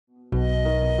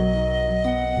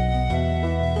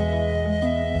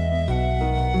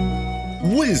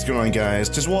What is going on, guys?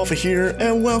 TheWaffle here,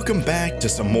 and welcome back to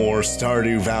some more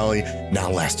Stardew Valley. Now,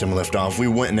 last time we left off, we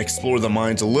went and explored the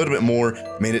mines a little bit more,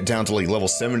 made it down to like level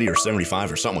 70 or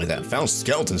 75 or something like that. Found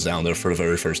skeletons down there for the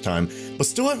very first time, but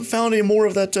still haven't found any more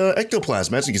of that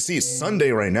ectoplasm. As you can see, it's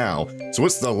Sunday right now, so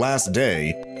it's the last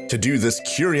day to do this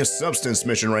curious substance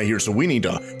mission right here, so we need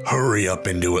to hurry up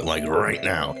and do it like right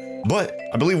now. But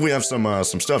I believe we have some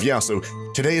stuff. Yeah, so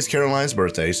today is Caroline's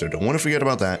birthday, so don't want to forget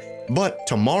about that. But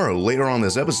tomorrow, later on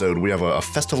this episode, we have a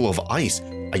festival of ice.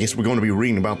 I guess we're going to be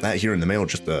reading about that here in the mail in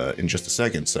just a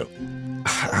second. So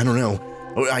I don't know.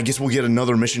 I guess we'll get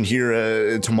another mission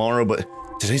here tomorrow. But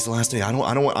today's the last day. I don't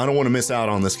want to miss out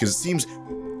on this because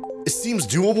it seems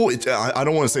doable. I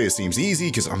don't want to say it seems easy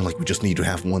because I'm like, we just need to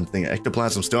have one thing.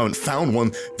 Ectoplasm still haven't found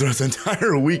one throughout the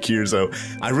entire week here. So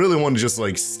I really want to just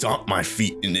like stomp my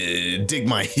feet and dig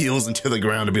my heels into the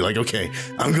ground and be like, okay,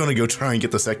 I'm going to go try and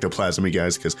get this ectoplasm, you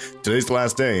guys, because today's the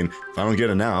last day. And if I don't get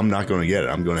it now, I'm not going to get it.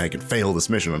 I'm going to heck and fail this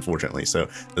mission, unfortunately. So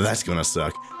that's going to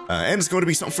suck. And it's going to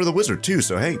be something for the wizard too.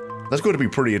 So, hey, that's going to be a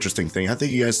pretty interesting thing. I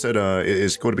think you guys said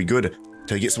it's going to be good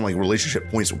to get some like relationship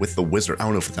points with the wizard. I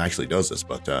don't know if it actually does this,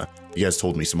 but you guys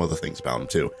told me some other things about him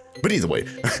too. But either way,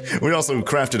 we also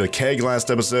crafted a keg last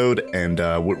episode, and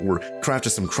we're crafting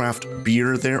some craft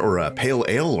beer there, or a pale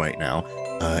ale right now,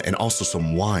 and also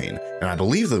some wine. And I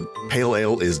believe the pale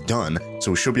ale is done,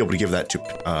 so we should be able to give that to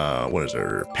what is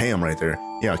her, Pam right there.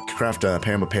 Yeah, craft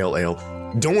Pam a pale ale.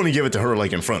 Don't want to give it to her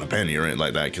like in front of Penny or anything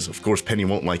like that, because of course Penny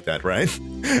won't like that, right?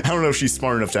 I don't know if she's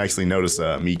smart enough to actually notice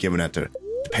me giving that to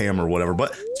Pam or whatever,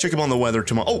 but let's check up on the weather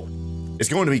tomorrow. Oh, it's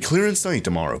going to be clear and sunny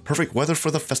tomorrow. Perfect weather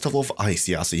for the Festival of Ice.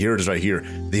 Yeah, so here it is right here.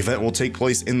 The event will take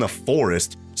place in the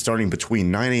forest starting between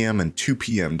 9 a.m. and 2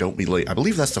 p.m. Don't be late. I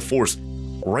believe that's the forest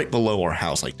right below our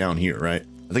house, like down here, right?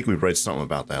 I think we read something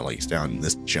about that, like it's down in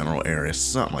this general area,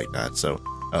 something like that. So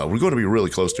we're going to be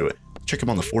really close to it. Check up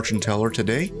on the fortune teller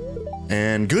today.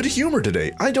 And good humor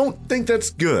today. I don't think that's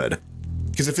good,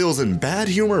 because it feels in bad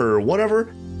humor or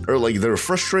whatever, or like they're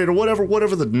frustrated or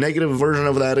whatever the negative version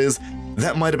of that is.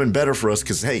 That might have been better for us,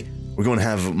 because hey, we're going to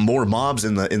have more mobs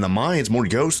in the mines, more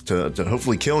ghosts to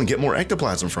hopefully kill and get more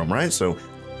ectoplasm from, right? So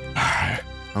I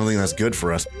don't think that's good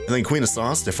for us. And then Queen of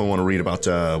Sauce, if I want to read about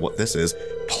what this is.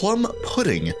 Plum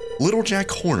pudding. Little Jack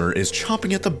Horner is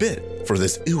chomping at the bit for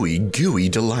this ooey gooey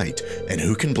delight, and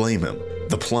who can blame him?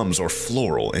 The plums are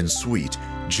floral and sweet,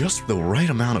 just the right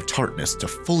amount of tartness to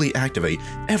fully activate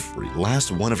every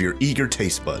last one of your eager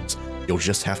taste buds. You'll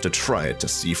just have to try it to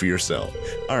see for yourself.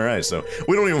 All right, so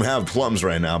we don't even have plums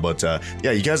right now, but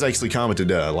yeah, you guys actually commented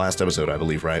last episode, I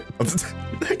believe, right?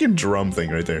 That drum thing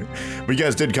right there. But you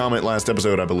guys did comment last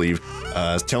episode, I believe,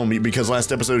 telling me, because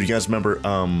last episode, you guys remember,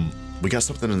 we got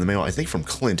something in the mail, I think from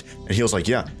Clint, and he was like,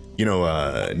 yeah, you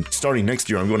know, starting next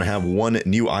year, I'm going to have one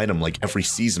new item like every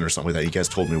season or something like that. You guys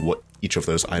told me what each of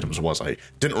those items was. I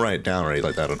didn't write it down right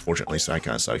like that, unfortunately, so that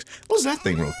kind of sucks. What was that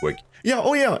thing real quick? Yeah,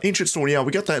 oh yeah, ancient sword. Yeah,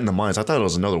 we got that in the mines. I thought it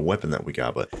was another weapon that we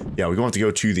got, but yeah, we're going to have to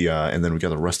go to the, and then we got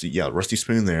the rusty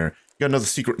spoon there. We got another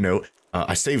secret note.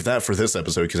 I saved that for this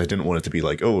episode because I didn't want it to be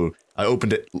like, oh, I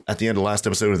opened it at the end of last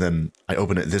episode and then I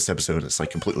opened it this episode and it's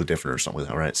like completely different or something like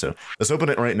that, right? So let's open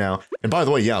it right now. And by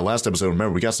the way, yeah, last episode,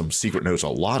 remember, we got some secret notes, a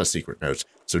lot of secret notes.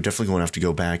 So definitely going to have to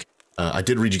go back. I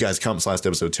did read you guys' comments last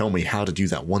episode, tell me how to do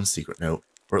that one secret note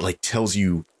where it like tells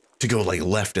you to go like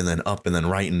left and then up and then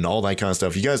right and all that kind of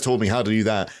stuff. You guys told me how to do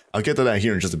that. I'll get to that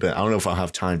here in just a bit. I don't know if I'll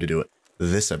have time to do it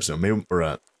this episode, maybe,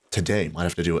 or today. Might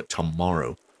have to do it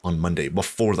tomorrow on Monday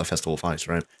before the Festival of Ice,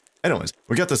 right? Anyways,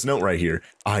 we got this note right here.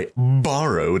 I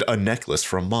borrowed a necklace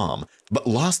from Mom, but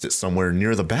lost it somewhere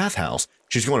near the bathhouse.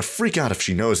 She's going to freak out if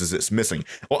she knows it's missing.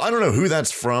 Well, I don't know who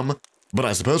that's from, but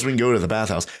I suppose we can go to the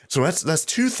bathhouse. So that's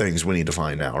two things we need to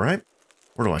find now, right?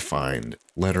 Where do I find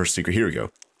letter secret? Here we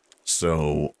go.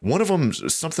 So one of them,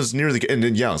 something's near the, and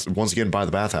then yeah, once again by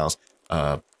the bathhouse.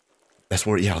 That's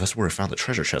where I found the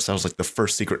treasure chest. That was like the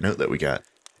first secret note that we got.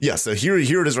 Yeah, so here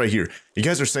it is right here. You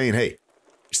guys are saying, hey,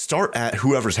 start at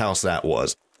whoever's house that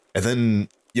was, and then,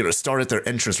 you know, start at their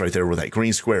entrance right there where that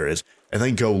green square is, and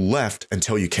then go left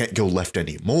until you can't go left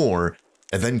anymore,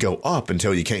 and then go up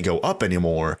until you can't go up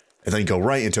anymore, and then go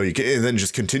right until you can, and then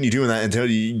just continue doing that until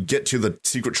you get to the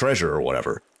secret treasure or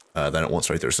whatever that it wants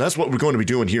right there. So that's what we're going to be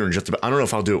doing here in just about. I don't know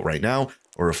if I'll do it right now,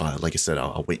 or if like I said,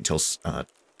 I'll wait until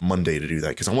Monday to do that,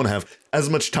 because I want to have as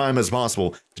much time as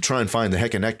possible to try and find the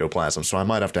heckin' ectoplasm, so I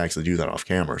might have to actually do that off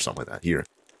camera or something like that here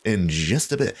in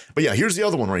just a bit. But yeah, here's the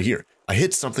other one right here. I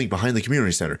hit something behind the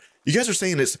community center. You guys are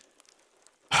saying it's,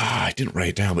 I didn't write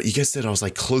it down, but you guys said I was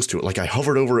like close to it, like I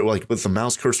hovered over it like with the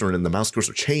mouse cursor, and then the mouse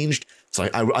cursor changed. So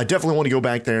I definitely want to go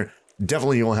back there.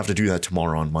 Definitely you'll have to do that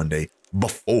tomorrow on Monday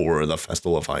before the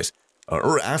Festival of Ice.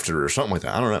 or after or something like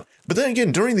that. I don't know. But then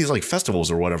again, during these like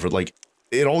festivals or whatever, like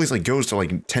it always like goes to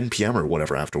like 10 p.m. or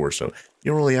whatever afterwards. So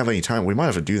you don't really have any time. We might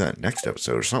have to do that next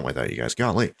episode or something like that, you guys.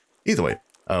 Golly. Either way,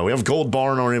 we have gold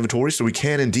bar in our inventory, so we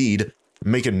can indeed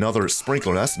make another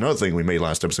sprinkler. That's another thing we made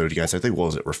last episode, you guys. I think, what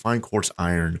was it? Refined quartz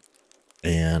iron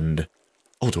and...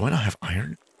 Oh, do I not have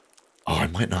iron? Oh, I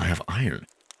might not have iron.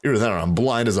 Either that or I'm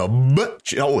blind as a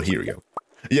bitch. Oh, here we go.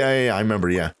 Yeah, I remember,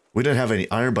 yeah. We didn't have any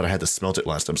iron, but I had to smelt it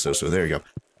last episode, so there you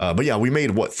go. But yeah, we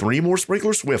made, what, 3 more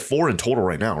sprinklers? We have 4 in total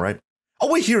right now, right?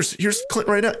 Oh, wait, here's Clint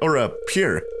right now, or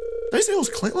Pierre. Did I say it was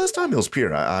Clint last time? It was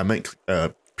Pierre. I meant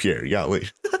Pierre, yeah,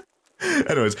 wait.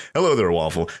 Anyways, hello there,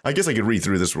 Waffle. I guess I could read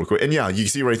through this real quick. And yeah, you can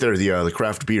see right there, the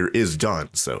craft beer is done,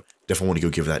 so definitely want to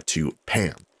go give that to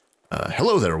Pam.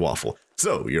 Hello there, Waffle.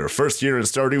 So, your first year in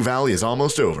Stardew Valley is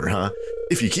almost over, huh?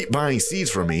 If you keep buying seeds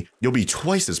from me, you'll be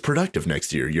twice as productive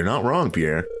next year. You're not wrong,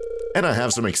 Pierre. And I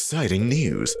have some exciting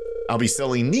news. I'll be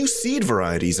selling new seed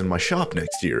varieties in my shop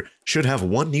next year. Should have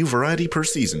 1 new variety per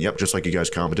season. Yep, just like you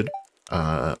guys commented.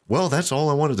 Well, that's all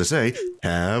I wanted to say.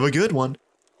 Have a good one.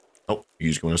 Oh,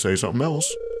 he's going to say something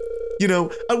else. You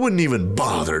know, I wouldn't even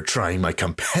bother trying my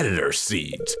competitor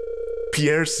seeds.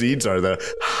 Pierre's seeds are the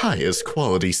highest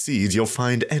quality seeds you'll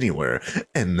find anywhere,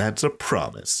 and that's a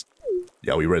promise.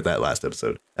 Yeah, we read that last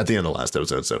episode, at the end of last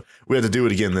episode, so we had to do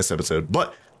it again this episode.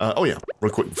 But, oh yeah,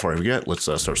 real quick before I forget, let's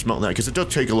start smelting that, because it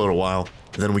does take a little while,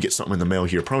 and then we get something in the mail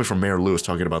here, probably from Mayor Lewis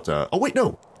talking about, oh wait,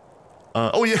 no.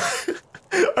 Oh yeah,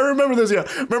 I remember this, yeah.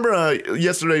 Remember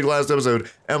yesterday, last episode,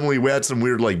 Emily, we had some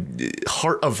weird, like,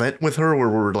 heart event with her where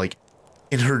we were, like,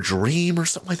 in her dream or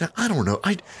something like that. I don't know.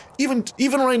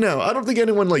 Even right now, I don't think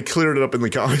anyone like cleared it up in the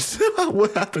comments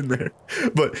what happened there.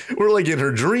 But we're like in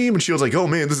her dream and she was like, oh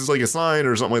man, this is like a sign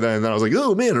or something like that. And then I was like,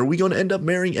 oh man, are we going to end up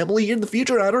marrying Emily in the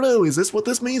future? I don't know. Is this what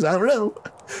this means? I don't know.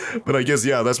 But I guess,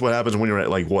 yeah, that's what happens when you're at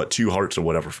like, what, 2 hearts or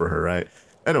whatever for her, right?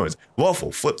 Anyways,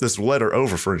 Waffle, flip this letter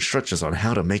over for instructions on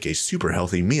how to make a super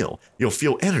healthy meal. You'll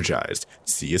feel energized.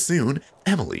 See you soon.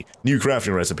 Emily, new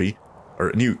crafting recipe.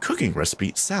 Or new cooking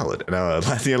recipe, salad. And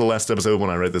at the end of last episode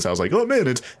when I read this, I was like, oh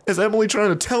man, is Emily trying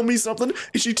to tell me something?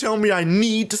 Is she telling me I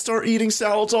need to start eating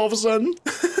salads all of a sudden?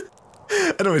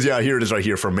 Anyways, yeah, here it is right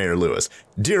here from Mayor Lewis.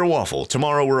 Dear Waffle,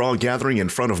 tomorrow we're all gathering in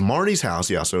front of Marty's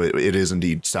house. Yeah, so it is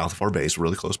indeed south of our base,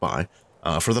 really close by,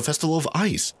 for the Festival of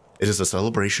Ice. It is a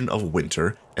celebration of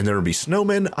winter, and there will be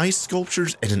snowmen, ice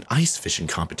sculptures, and an ice fishing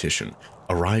competition.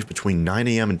 Arrive between 9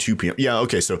 a.m. and 2 p.m. Yeah,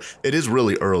 okay, so it is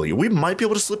really early. We might be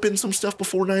able to slip in some stuff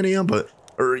before 9 a.m.,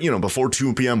 or, you know, before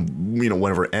 2 p.m., you know,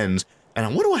 whenever it ends. And I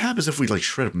wonder what happens if we, like,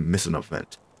 straight up miss an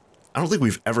event. I don't think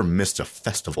we've ever missed a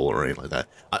festival or anything like that.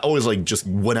 I always, like, just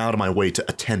went out of my way to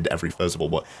attend every festival,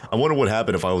 but I wonder what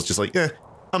happened if I was just like,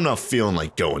 I'm not feeling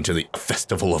like going to the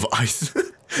Festival of Ice.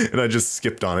 And I just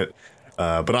skipped on it.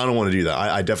 But I don't want to do that.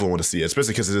 I definitely want to see it,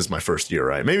 especially because it is my first year,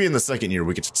 right? Maybe in the second year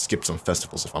we could skip some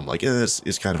festivals if I'm like,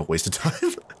 it's kind of a waste of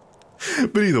time.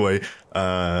 But either way,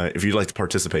 if you'd like to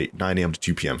participate, 9 a.m. to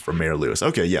 2 p.m. from Mayor Lewis.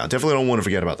 Okay, yeah, definitely don't want to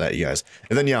forget about that, you guys.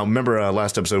 And then, yeah, remember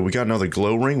last episode, we got another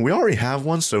glow ring. We already have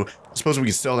one, so I suppose we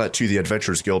can sell that to the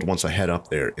Adventurers Guild once I head up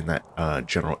there in that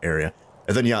general area.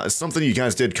 And then, yeah, something you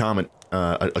guys did comment,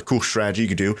 a cool strategy you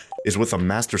could do is with a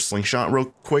Master Slingshot real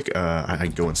quick. I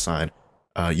can go inside.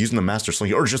 Using the Master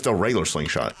Slingshot, or just a regular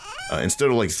slingshot, instead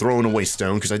of like throwing away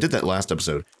stone, because I did that last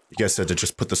episode. You guys said to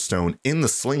just put the stone in the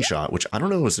slingshot, which I don't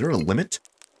know, is there a limit?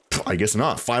 I guess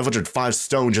not. 505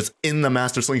 stone just in the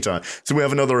Master Slingshot. So we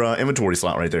have another inventory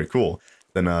slot right there. Cool.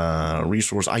 Then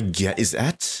resource, I get, is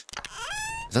that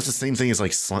the same thing as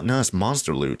like, no, it's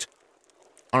monster loot.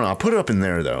 I don't know, I'll put it up in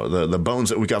there though. The bones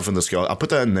that we got from the skull, I'll put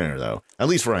that in there though, at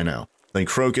least for right now. Then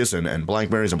crocus and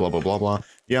blackberries and blah, blah, blah, blah.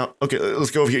 Yeah, okay,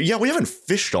 let's go over here. Yeah, we haven't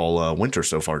fished all winter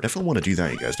so far. Definitely want to do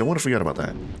that, you guys. Don't want to forget about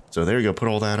that. So there you go. Put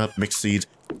all that up. Mixed seeds.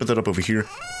 Put that up over here.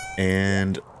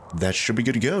 And that should be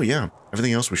good to go. Yeah,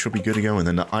 everything else, we should be good to go. And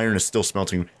then the iron is still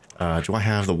smelting. Do I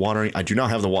have the watering? I do not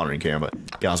have the watering can, but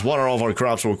yeah, let's water all of our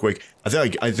crops real quick.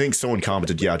 I think someone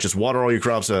commented, yeah, just water all your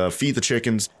crops, feed the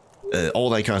chickens, all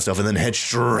that kind of stuff, and then head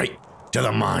straight to the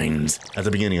mines at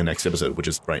the beginning of next episode, which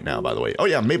is right now, by the way. Oh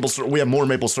yeah, maple syrup. We have more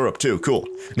maple syrup too. Cool.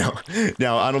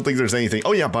 Now I don't think there's anything.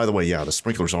 Oh yeah, by the way, yeah, the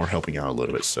sprinklers are helping out a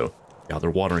little bit. So yeah, they're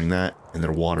watering that and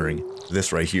they're watering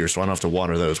this right here. So I don't have to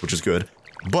water those, which is good.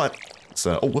 But it's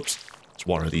oh whoops, let's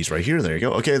water these right here. There you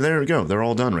go. Okay, there we go. They're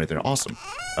all done right there. Awesome.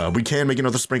 We can make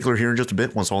another sprinkler here in just a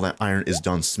bit once all that iron is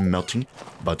done smelting.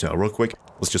 But real quick,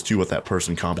 let's just do what that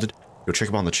person commented. Go check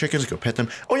up on the chickens. Go pet them.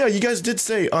 Oh yeah, you guys did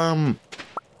say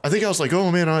I think I was like,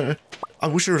 oh man, I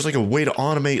wish there was like a way to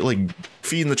automate like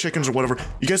feeding the chickens or whatever.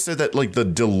 You guys said that like the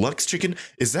deluxe chicken,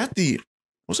 is that the,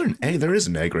 Was there an egg? There is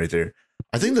an egg right there.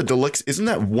 I think the deluxe, isn't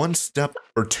that 1 step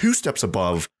or 2 steps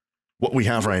above what we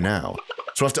have right now?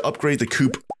 So I have to upgrade the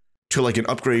coop to like an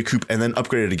upgraded coop and then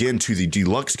upgrade it again to the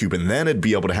deluxe coop, and then it'd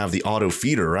be able to have the auto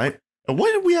feeder, right? And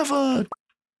why did we have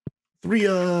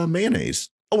 3 mayonnaise?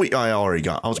 Oh wait, I already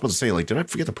got. I was about to say, like, did I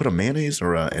forget to put a mayonnaise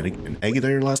or an egg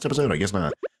there last episode? I guess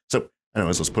not. So,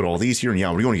 anyways, let's put all these here, and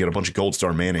yeah, we're going to get a bunch of gold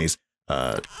star mayonnaise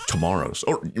tomorrow.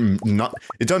 Or not.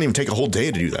 It doesn't even take a whole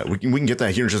day to do that. We can get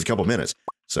that here in just a couple minutes.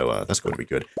 So that's going to be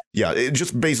good. Yeah, it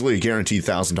just basically a guaranteed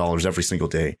 $1,000 every single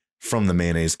day from the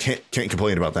mayonnaise. Can't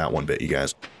complain about that one bit, you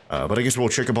guys. But I guess we'll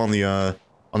check up on the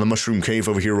mushroom cave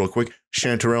over here real quick.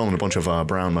 Chanterelle and a bunch of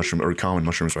brown mushroom or common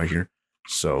mushrooms right here.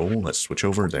 So let's switch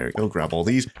over. There you go. Grab all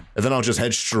these, and then I'll just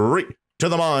head straight to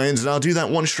the mines, and I'll do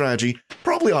that one strategy,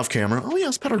 probably off camera. Oh yeah,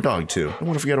 let's pet our dog too. Don't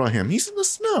want to forget about him. He's in the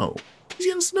snow. He's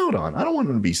getting snowed on. I don't want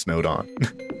him to be snowed on.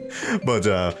 But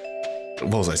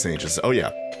what was I saying? Just oh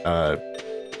yeah,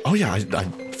 I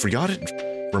forgot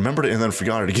it, remembered it, and then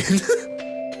forgot it again.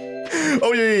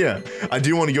 Oh yeah. I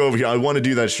do want to go over here. I want to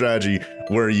do that strategy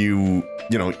where you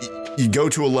go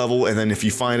to a level, and then if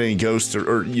you find any ghosts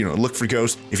or look for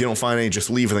ghosts. If you don't find any, just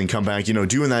leave and then come back.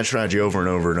 Doing that strategy over and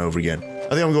over and over again.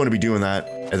 I think I'm going to be doing that,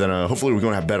 and then hopefully we're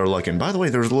going to have better luck. And by the way,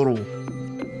 there's a little.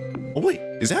 Oh wait,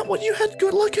 is that what you had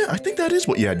good luck at? I think that is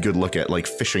what you had good luck at, like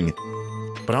fishing.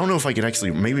 But I don't know if I could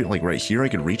actually, maybe like right here, I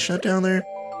could reach that down there.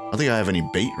 I don't think I have any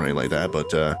bait right like that, but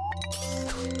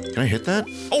can I hit that?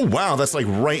 Oh wow, that's like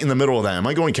right in the middle of that. Am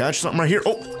I going to catch something right here?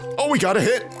 Oh, we got a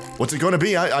hit. What's it going to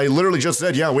be? I literally just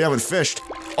said, yeah, we haven't fished.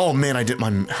 Oh man, I did my,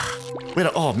 wait,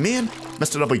 oh man,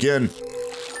 messed it up again.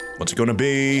 What's it going to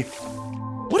be?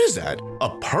 What is that? A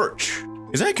perch.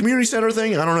 Is that a community center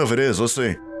thing? I don't know if it is. Let's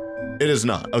see. It is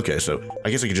not. Okay, so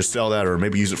I guess I could just sell that or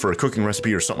maybe use it for a cooking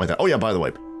recipe or something like that. Oh yeah, by the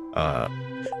way, oh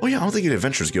yeah, I don't think the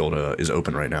Adventures Guild is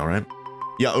open right now, right?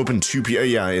 Yeah, open 2 p.m.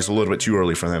 Yeah, it's a little bit too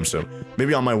early for them, so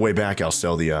maybe on my way back I'll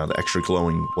sell the extra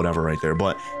glowing whatever right there.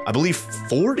 But I believe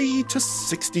 40 to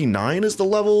 69 is the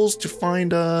levels to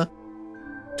find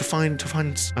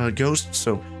ghosts.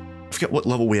 So I forget what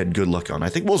level we had good luck on. I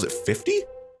think, what was it, 50?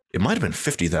 It might have been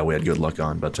 50 that we had good luck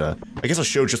on, but I guess I'll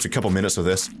show just a couple minutes of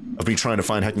this, of me trying to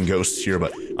find heckin' ghosts here,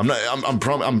 but I'm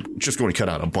just going to cut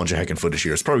out a bunch of heckin' footage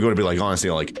here. It's probably going to be like, honestly,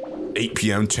 like 8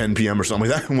 p.m., 10 p.m. or something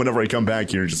like that whenever I come back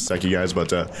here in just a sec, you guys,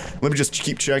 but let me just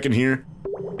keep checking here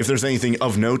if there's anything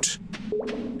of note.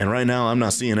 And right now, I'm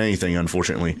not seeing anything,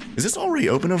 unfortunately. Is this already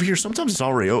open over here? Sometimes it's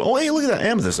already open. Oh, hey, look at that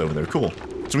amethyst over there. Cool. So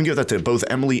we can give that to both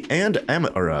Emily and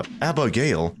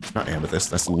Abigail. Not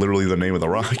amethyst. That's literally the name of the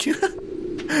rock.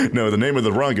 No, the name of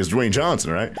the rock is Dwayne Johnson,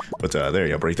 right? But there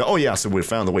you go, break that. Oh yeah, so we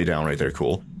found the way down right there.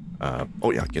 Cool.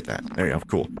 Oh yeah, get that. There you go.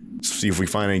 Cool. Let's see if we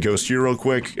find any ghosts here real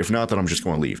quick. If not, then I'm just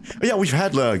going to leave. Oh yeah, we've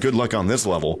had good luck on this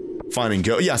level finding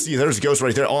ghosts. Yeah, see, there's a ghost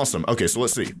right there. Awesome. Okay, so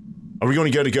let's see. Are we going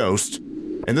to get a ghost?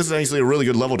 And this is actually a really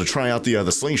good level to try out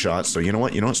the slingshot. So you know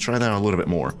what? Let's try that out a little bit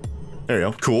more. There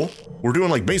you go. Cool. We're doing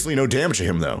like basically no damage to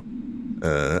him though.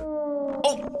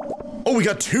 Oh, we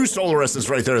got 2 solar essence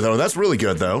right there, though. That's really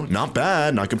good, though. Not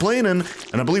bad, not complaining.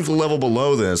 And I believe the level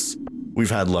below this,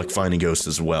 we've had luck finding ghosts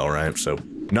as well, right? So,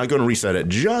 not going to reset it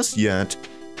just yet.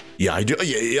 Yeah, I do.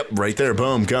 Yeah, yep, right there.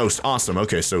 Boom, ghost. Awesome.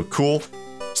 Okay, so cool.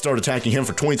 Start attacking him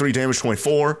for 23 damage,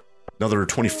 24. Another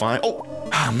 25.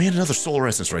 Oh, man, another solar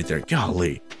essence right there.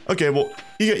 Golly. Okay, well,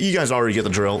 you guys already get the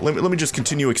drill. Let me just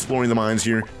continue exploring the mines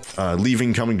here.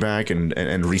 Leaving, coming back,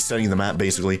 and resetting the map,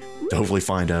 basically, to hopefully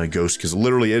find a ghost, because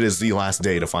literally it is the last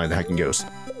day to find the heckin' ghost.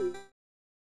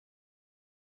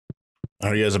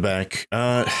 Alright, you guys are back.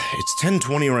 It's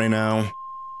 10:20 right now.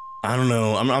 I don't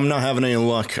know, I'm not having any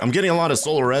luck. I'm getting a lot of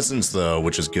solar essence, though,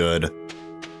 which is good.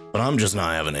 But I'm just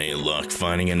not having any luck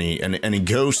finding any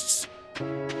ghosts.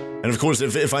 And of course,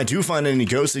 if I do find any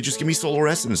ghosts, they just give me solar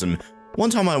essence. And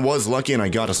one time I was lucky and I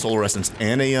got a solar essence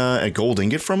and a gold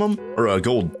ingot from them. Or a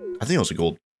gold, I think it was a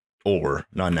gold ore,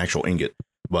 not an actual ingot.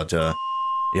 But yeah,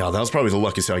 that was probably the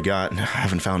luckiest I got. I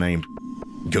haven't found any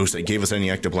ghost that gave us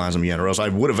any ectoplasm yet, or else I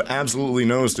would have absolutely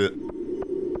noticed it.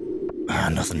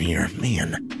 Nothing here,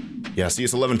 man. Yeah, see,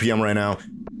 it's 11 p.m. right now.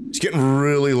 It's getting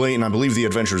really late, and I believe the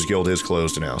Adventurers Guild is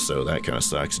closed now, so that kind of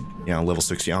sucks. Yeah, level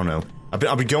 60, I don't know.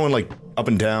 I've been going, like, up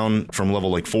and down from level,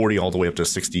 like, 40 all the way up to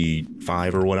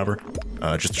 65 or whatever,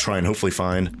 just to try and hopefully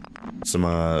find some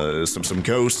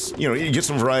ghosts. You get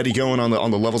some variety going on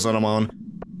the levels that I'm on,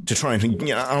 to try and,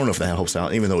 I don't know if that helps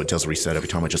out, even though it does reset every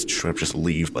time I just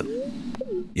leave, but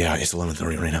yeah, it's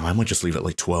 11:30 right now. I might just leave at,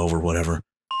 like, 12 or whatever.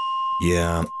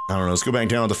 Yeah, I don't know, let's go back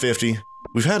down to 50.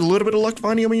 We've had a little bit of luck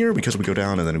finding them here because we go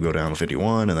down and then we go down to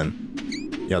 51 and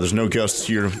then, Yeah, there's no ghosts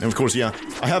here. And of course, yeah,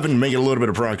 I have been making a little bit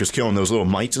of progress killing those little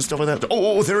mites and stuff like that.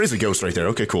 Oh, there is a ghost right there.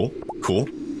 Okay, cool. Cool.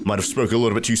 Might have spoke a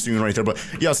little bit too soon right there, but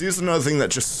yeah, see, this is another thing that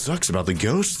just sucks about the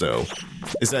ghost, though,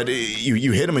 is that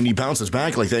you hit him and he bounces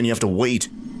back like that, and you have to wait,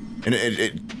 and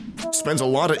it spends a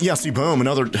lot of, yeah, see, boom,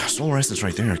 another solar essence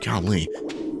right there, golly.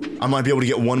 I might be able to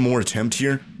get one more attempt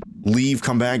here, leave,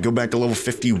 come back, go back to level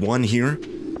 51 here,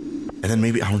 and then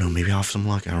maybe, I don't know, maybe I'll have some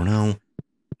luck, I don't know,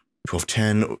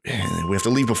 1210, we have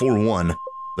to leave before 1,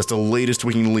 that's the latest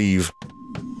we can leave,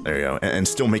 there you go, and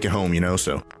still make it home, you know,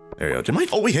 so. There you go.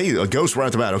 Oh wait, hey, a ghost right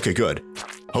at the bat. Okay, good.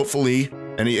 Hopefully,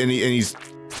 and he's.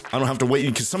 I don't have to wait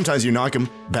because sometimes you knock him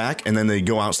back and then they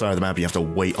go outside of the map. You have to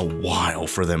wait a while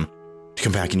for them to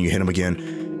come back and you hit him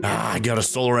again. Ah, I got a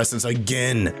solar essence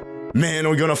again. Man,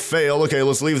 we're gonna fail. Okay,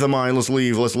 let's leave the mine. Let's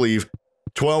leave.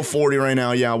 1240 right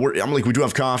now. Yeah, I'm like, we do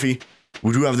have coffee.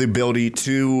 We do have the ability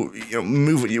to, you know,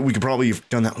 move. We could probably have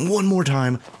done that one more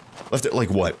time. Left it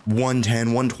like what,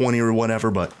 110, 120 or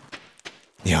whatever, but.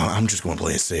 Yeah, I'm just going to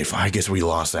play it safe. I guess we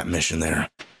lost that mission there.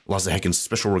 Lost the heckin'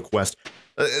 special request.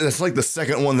 It's like the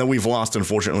second one that we've lost,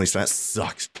 unfortunately, so that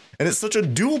sucks. And it's such a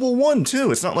doable one,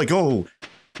 too. It's not like, oh,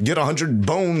 get 100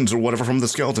 bones or whatever from the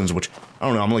skeletons, which, I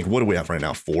don't know, I'm like, what do we have right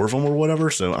now? 4 of them or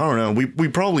whatever? So, I don't know, we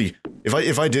probably,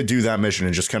 if I did do that mission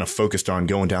and just kind of focused on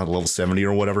going down to level 70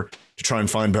 or whatever, to try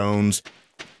and find bones,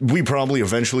 we probably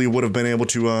eventually would have been able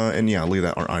to, and yeah, look at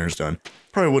that, our iron's done.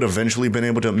 Probably would have eventually been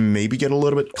able to maybe get a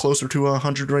little bit closer to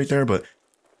 100 right there, but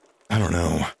I don't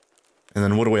know. And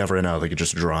then what do we have right now? They could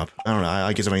just drop. I don't know.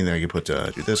 I guess if anything, I could put,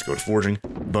 do this, go to forging.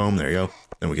 Boom, there you go.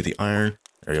 Then we get the iron.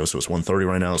 There you go, so it's 130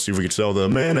 right now. Let's see if we can sell the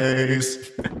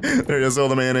mayonnaise. There you go, sell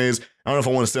the mayonnaise. I don't know if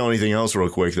I want to sell anything else real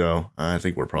quick, though. I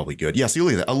think we're probably good. Yeah, see,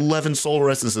 look at that. 11 solar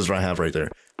essences I have right there.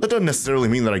 That doesn't necessarily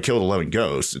mean that I killed 11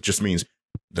 ghosts. It just means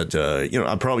that, you know,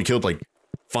 I probably killed, like,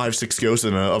 5, 6 ghosts,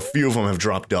 and a few of them have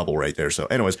dropped double right there. So,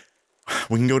 anyways,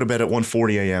 we can go to bed at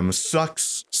 1:40 a.m.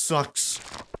 Sucks.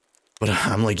 But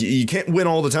I'm like, you can't win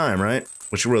all the time, right?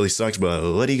 Which really sucks, but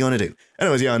what are you gonna do?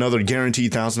 Anyways, yeah, another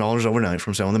guaranteed $1,000 overnight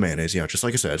from selling the mayonnaise. Yeah, just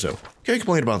like I said, so can't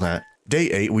complain about that. Day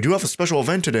 8, we do have a special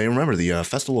event today. Remember, the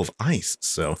Festival of Ice.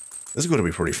 So, this is going to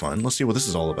be pretty fun. Let's see what this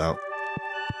is all about.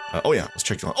 Oh, yeah, let's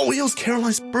check the... Oh, it was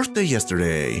Caroline's birthday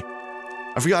yesterday.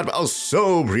 I forgot about, I was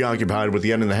so preoccupied with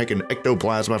the end of the heckin'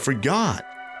 ectoplasm, I forgot.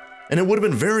 And it would have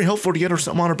been very helpful to get her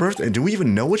something on her birthday. Do we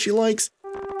even know what she likes?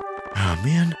 Oh,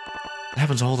 man. That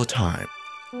happens all the time.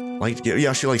 Like,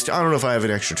 yeah, she likes, I don't know if I have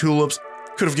any extra tulips.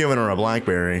 Could have given her a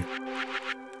blackberry.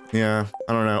 Yeah,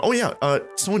 I don't know. Oh, yeah,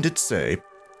 someone did say,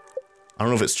 I don't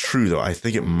know if it's true, though. I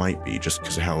think it might be, just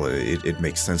because of how it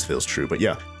makes sense if it was true. But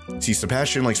yeah, see,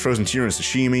 Sebastian likes frozen tear and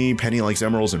sashimi. Penny likes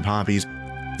emeralds and poppies.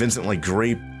 Vincent likes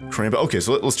grape. Cranberry. Okay,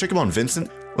 so let's check him on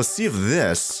Vincent. Let's see if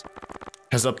this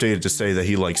has updated to say that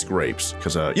he likes grapes.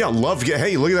 Because, yeah, love,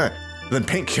 hey, look at that. Then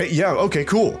pink cake, yeah, okay,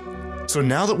 cool. So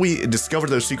now that we discovered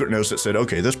those secret notes that said,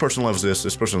 okay, this person loves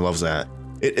this person loves that,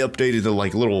 it updated the,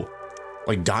 like, little,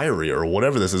 like, diary or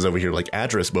whatever this is over here, like,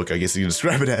 address book, I guess you can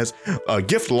describe it as,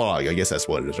 gift log, I guess that's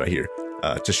what it is right here.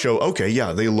 To show, okay,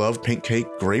 yeah, they love pink cake,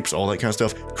 grapes, all that kind of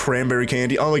stuff, cranberry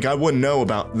candy. Oh, like, I wouldn't know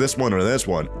about this one or this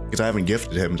one, because I haven't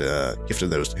gifted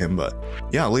those to him, but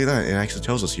yeah, look at that, it actually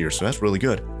tells us here, so that's really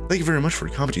good. Thank you very much for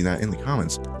commenting that in the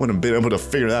comments. Wouldn't have been able to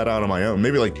figure that out on my own.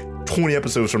 Maybe like 20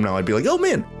 episodes from now, I'd be like, oh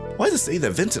man, why does it say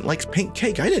that Vincent likes pink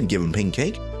cake? I didn't give him pink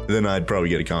cake. And then I'd probably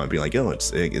get a comment being like, oh,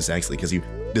 it's actually because you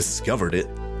discovered it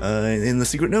in the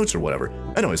secret notes or whatever.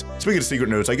 Anyways, speaking of secret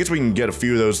notes, I guess we can get a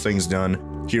few of those things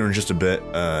done here in just a bit.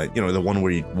 You know, the one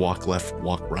where you walk left,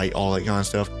 walk right, all that kind of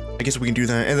stuff. I guess we can do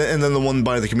that. And then the one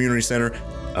by the community center.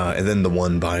 And then the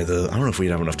one by the... I don't know if we'd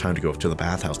have enough time to go up to the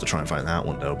bathhouse to try and find that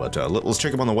one, though. But let's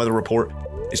check up on the weather report.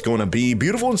 It's going to be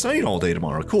beautiful and sunny all day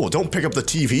tomorrow. Cool. Don't pick up the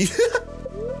TV.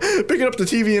 Picking up the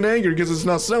TV in anger because it's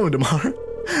not snowing tomorrow.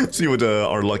 See what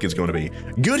our luck is going to be.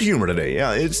 Good humor today.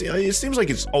 Yeah, it seems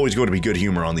like it's always going to be good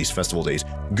humor on these festival days.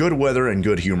 Good weather and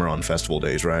good humor on festival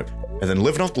days, right? And then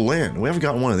living off the land. We haven't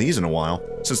gotten one of these in a while.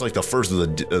 Since like the first of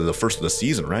the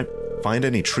season, right? Find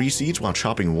any tree seeds while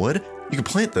chopping wood? You can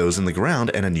plant those in the ground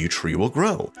and a new tree will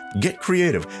grow. Get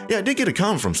creative. Yeah, I did get a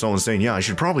comment from someone saying, yeah, I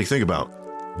should probably think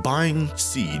about buying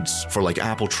seeds for like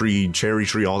apple tree, cherry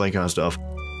tree, all that kind of stuff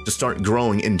to start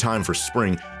growing in time for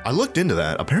spring. I looked into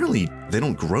that. Apparently, they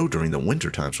don't grow during the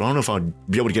winter time, so I don't know if I'd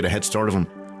be able to get a head start of them,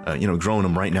 you know, growing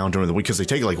them right now during the week, because they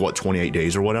take like, what, 28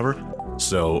 days or whatever?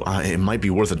 So it might be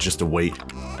worth it just to wait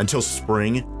until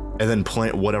spring and then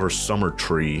plant whatever summer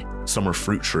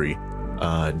fruit tree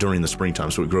during the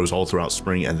springtime, so it grows all throughout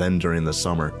spring, and then during the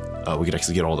summer, we could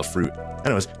actually get all the fruit.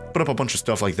 Anyways, put up a bunch of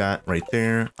stuff like that right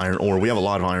there. Iron ore. We have a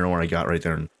lot of iron ore I got right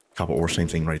there, and Copper ore, same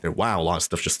thing right there. Wow, a lot of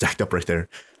stuff just stacked up right there.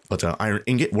 But iron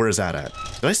ingot, where is that at?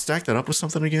 Did I stack that up with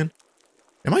something again?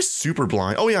 Am I super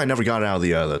blind? Oh yeah, I never got it out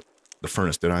of the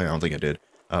furnace, did I? I don't think I did.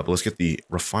 But let's get the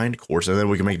refined quartz, and then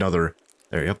we can make another.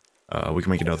 There you go. We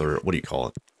can make another. What do you call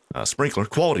it? Sprinkler,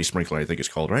 quality sprinkler, I think it's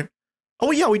called, right?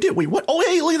 Oh yeah, we did. Wait, what? Oh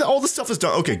hey, look at that. All the stuff is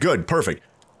done. Okay, good, perfect.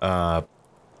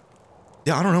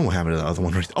 Yeah, I don't know what happened to the other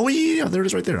one right there. Oh, yeah, there it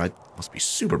is right there. I must be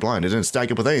super blind. It didn't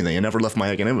stack up with anything. It never left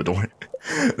my inventory.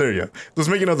 There you go. Let's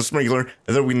make another sprinkler,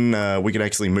 and then we can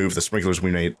actually move the sprinklers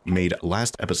we made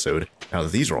last episode. Now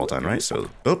that these are all done, right?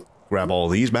 So, grab all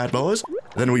these bad boys.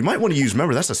 Then we might want to use,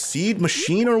 remember, that's a seed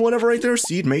machine or whatever right there,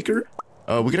 seed maker.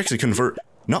 We could actually convert,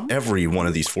 not every one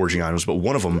of these forging items, but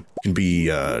one of them can be,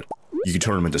 you can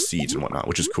turn them into seeds and whatnot,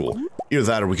 which is cool. Either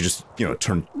that or we could just, you know,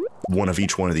 turn one of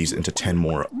each one of these into 10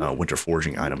 more winter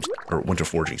forging items, or winter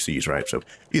forging seeds, right? So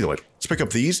either way, let's pick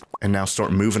up these and now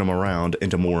start moving them around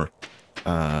into more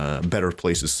better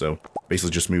places. So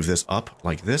basically just move this up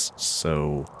like this.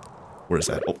 So where is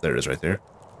that? Oh, there it is right there.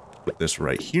 Put this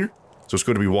right here. So it's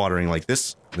going to be watering like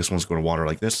this. This one's going to water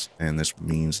like this, and this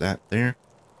means that there.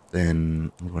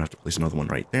 Then I'm going to have to place another one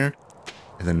right there.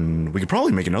 And then we could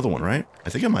probably make another one, right? I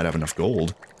think I might have enough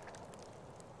gold.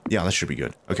 Yeah, that should be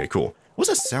good. Okay, cool. What's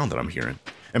that sound that I'm hearing?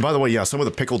 And by the way, yeah, some of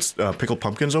the pickled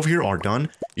pumpkins over here are done.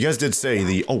 You guys did say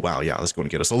the... Oh, wow, yeah, that's going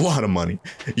to get us a lot of money.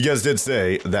 You guys did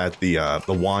say that the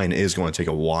wine is going to take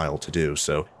a while to do,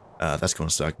 so that's going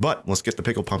to suck. But let's get the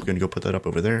pickled pumpkin, go put that up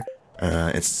over there.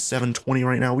 It's 7:20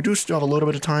 right now. We do still have a little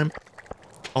bit of time.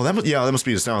 Oh, that must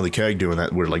be the sound of the keg doing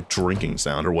that weird, like, drinking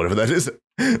sound or whatever that is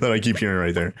that I keep hearing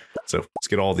right there. So let's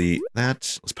get all that.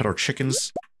 Let's pet our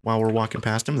chickens while we're walking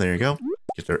past them. There you go.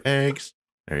 Get their eggs.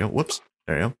 There you go. Whoops.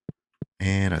 There you go.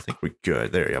 And I think we're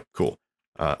good. There you go. Cool.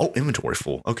 Oh, inventory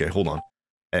full. Okay, hold on.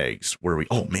 Eggs. Where are we?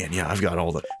 Oh, man, yeah, I've got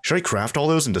all the... Should I craft all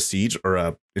those into seeds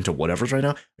or into whatever's right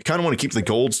now? I kind of want to keep the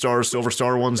gold star, silver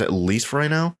star ones at least for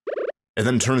right now. And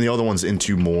then turn the other ones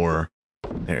into more...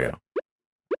 There you go.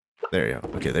 There you go.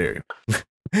 Okay, there you go.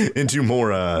 Into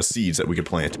more seeds that we could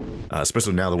plant.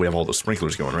 Especially now that we have all the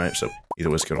sprinklers going, right? So either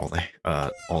way, let's get all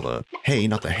the hay,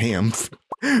 not the ham.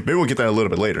 Maybe we'll get that a little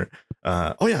bit later.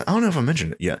 Oh yeah, I don't know if I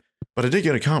mentioned it yet, but I did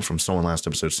get a comment from someone last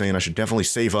episode saying I should definitely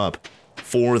save up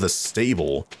for the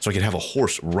stable so I could have a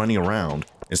horse running around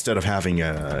instead of having,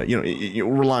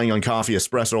 relying on coffee,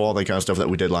 espresso, all that kind of stuff that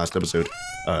we did last episode.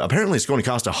 Apparently it's going to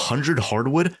cost 100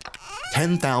 hardwood,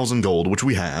 10,000 gold, which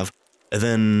we have, and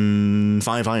then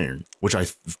 5 iron, which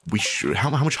we should... How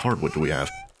much hardwood do we have?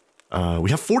 We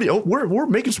have 40... Oh, we're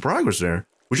making some progress there.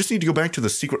 We just need to go back to the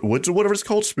secret woods or whatever it's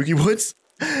called, spooky woods.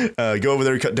 Go over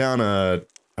there, cut down,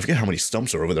 I forget how many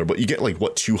stumps are over there, but you get like,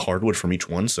 what, 2 hardwood from each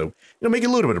one, so, make a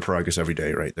little bit of progress every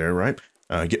day right there, right?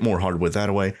 Get more hardwood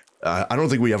that way. I don't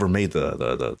think we ever made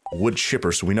the wood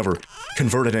chipper, so we never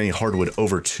converted any hardwood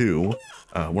over to,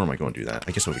 where am I going to do that?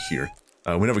 I guess over here.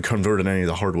 We never converted any of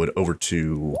the hardwood over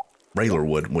to regular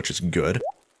wood, which is good.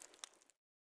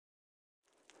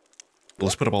 But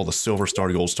let's put up all the silver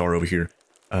star, gold star over here.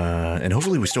 And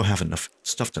hopefully we still have enough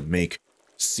stuff to make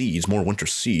seeds, more winter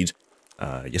seeds.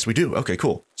 Yes, we do. Okay,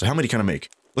 cool. So how many can I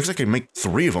make? Looks like I can make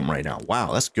 3 of them right now.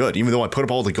 Wow, that's good. Even though I put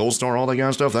up all the gold star, all that kind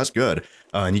of stuff, that's good.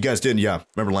 And you guys did, yeah,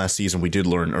 remember last season we did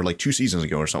learn, or like 2 seasons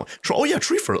ago or something. Oh yeah,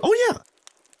 tree fur. Oh yeah.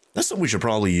 That's something we should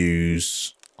probably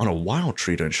use on a wild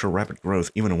tree to ensure rapid growth,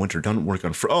 even in winter. Doesn't work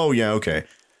on fruit. Oh yeah, okay.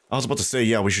 I was about to say,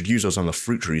 yeah, we should use those on the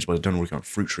fruit trees, but it doesn't work on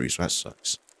fruit trees, so that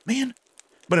sucks. Man.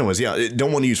 But anyways, yeah,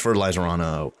 don't want to use fertilizer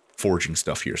on foraging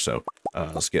stuff here, so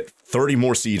let's get 30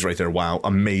 more seeds right there. Wow,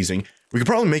 amazing. We could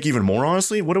probably make even more,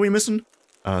 honestly. What are we missing?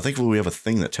 Thankfully, we have a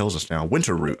thing that tells us now.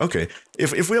 Winter root. Okay,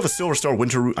 if we have a silver star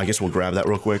winter root, I guess we'll grab that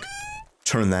real quick.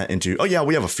 Turn that into... Oh, yeah,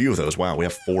 we have a few of those. Wow, we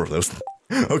have 4 of those.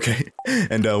 Okay,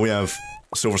 and we have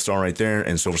silver star right there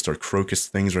and silver star crocus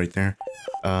things right there.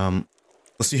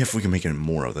 Let's see if we can make any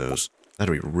more of those.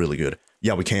 That'd be really good.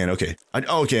 Yeah, we can. Okay.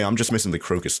 Okay, I'm just missing the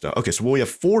crocus stuff. Okay, so we have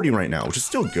 40 right now, which is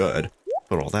still good.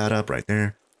 Put all that up right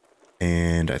there.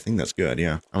 And I think that's good,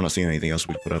 yeah. I'm not seeing anything else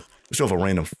we can put up. We still have a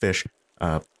random fish.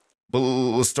 But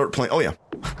let's start playing. Oh, yeah.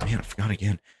 Man, I forgot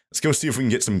again. Let's go see if we can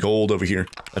get some gold over here.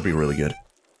 That'd be really good.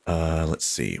 Let's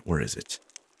see. Where is it?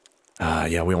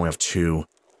 Yeah, we only have 2.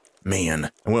 Man.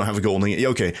 And we don't have a gold. Yeah,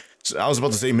 okay. So I was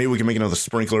about to say maybe we can make another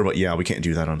sprinkler, but yeah, we can't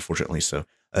do that, unfortunately. So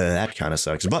that kind of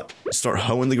sucks. But let's start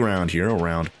hoeing the ground here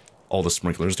around all the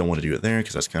sprinklers. Don't want to do it there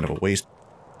because that's kind of a waste.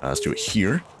 Let's do it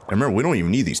here. And remember, we don't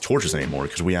even need these torches anymore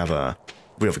because we have a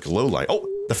glow light. Oh,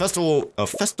 the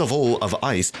festival of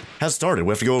ice has started.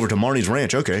 We have to go over to Marnie's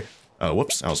ranch. Okay.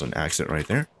 Whoops, that was an accident right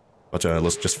there. But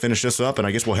let's just finish this up, and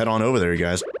I guess we'll head on over there, you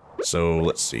guys. So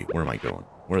let's see. Where am I going?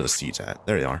 Where are the seeds at?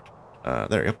 There they are.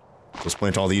 There you go. Let's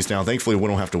plant all these down. Thankfully, we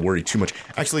don't have to worry too much.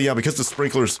 Actually, yeah, because the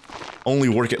sprinklers only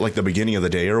work at like the beginning of the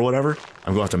day or whatever,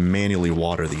 I'm going to have to manually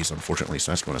water these, unfortunately,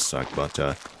 so that's going to suck.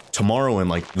 But tomorrow and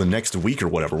like the next week or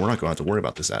whatever, we're not going to have to worry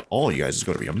about this at all, you guys. It's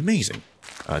going to be amazing.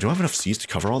 Do I have enough seeds to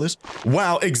cover all this?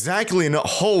 Wow, exactly enough.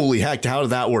 Holy heck, how did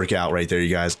that work out right there, you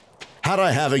guys? How did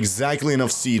I have exactly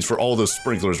enough seeds for all those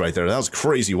sprinklers right there? That was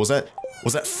crazy. Was that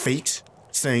fate?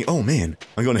 Saying, oh man,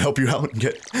 I'm going to help you out and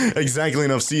get exactly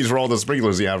enough seeds for all the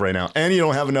sprinklers you have right now. And you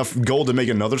don't have enough gold to make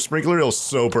another sprinkler? It was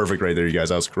so perfect right there, you guys.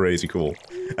 That was crazy cool.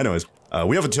 Anyways,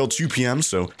 we have until 2 p.m.,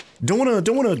 so don't want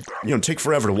to, you know, take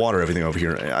forever to water everything over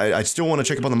here. I still want to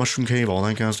check up on the mushroom cave, all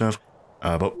that kind of stuff.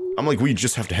 But I'm like, we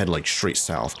just have to head like straight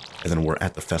south, and then we're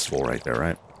at the festival right there,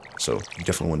 right? So you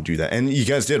definitely want to do that. And you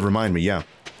guys did remind me, yeah.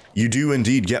 You do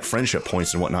indeed get friendship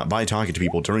points and whatnot by talking to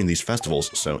people during these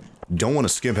festivals, so don't want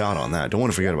to skip out on that. Don't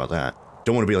want to forget about that.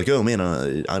 Don't want to be like, oh man,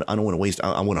 I don't want to waste.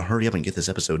 I want to hurry up and get this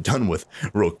episode done with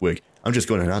real quick. I'm just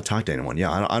going to not talk to anyone.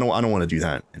 Yeah, I don't want to do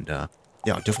that. And yeah,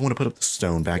 I definitely want to put up the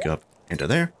stone back up into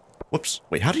there. Whoops.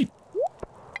 Wait, how do you?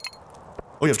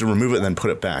 Oh, you have to remove it and then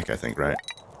put it back, I think, right?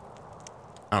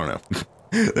 I don't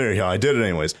know. There you go. I did it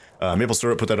anyways. Maple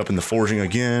syrup. Put that up in the foraging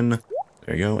again.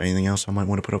 There you go. Anything else I might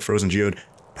want to put up? Frozen geode.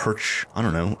 Perch, I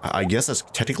don't know. I guess that's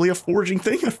technically a foraging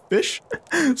thing, a fish.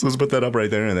 So let's put that up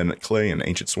right there, and then clay and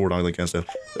ancient sword, all that kind of stuff.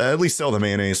 At least sell the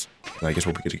mayonnaise. I guess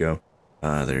we'll be good to go.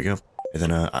 There you go. And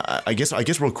then I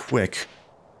guess real quick.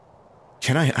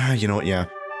 Can I? You know what? Yeah.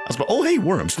 Oh, hey,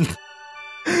 worms.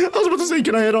 I was about to say,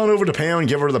 can I head on over to Pam and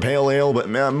give her the pale ale? But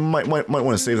man, I might want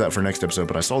to save that for next episode.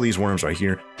 But I saw these worms right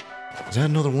here. Is that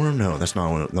another worm? No, that's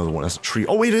not another one. That's a tree.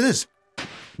 Oh wait, it is.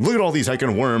 Look at all these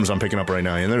heckin' worms I'm picking up right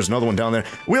now, and there's another one down there.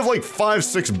 We have like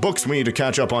 5-6 books we need to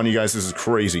catch up on, you guys. This is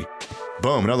crazy.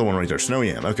 Boom, another one right there. Snow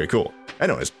yam. Okay, cool.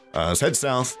 Anyways, let's head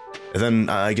south, and then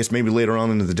I guess maybe later on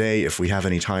into the day, if we have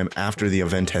any time after the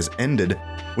event has ended,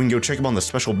 we can go check up on the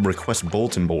special request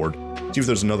bulletin board, see if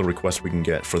there's another request we can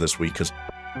get for this week, because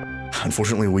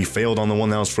unfortunately we failed on the one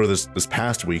that was for this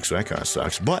past week, so that kind of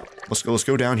sucks. But let's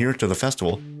go down here to the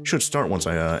festival. Should start once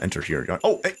I enter here.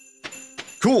 Oh, hey,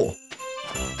 cool.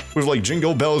 We have like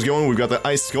jingle bells going. We've got the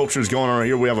ice sculptures going on right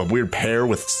here. We have a weird pear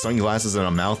with sunglasses and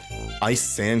a mouth.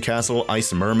 Ice sandcastle,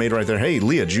 ice mermaid right there. Hey,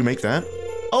 Leah, did you make that?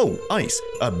 Oh, ice.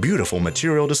 A beautiful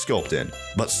material to sculpt in,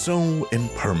 but so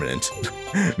impermanent.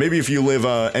 Maybe if you live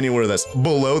anywhere that's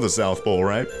below the South Pole,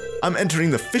 right? I'm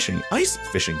entering the ice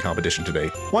fishing competition today.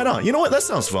 Why not? You know what? That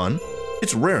sounds fun.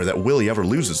 It's rare that Willie ever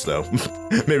loses, though.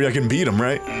 Maybe I can beat him,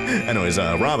 right? Anyways,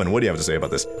 Robin, what do you have to say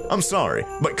about this? I'm sorry,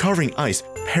 but carving ice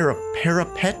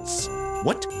parapets?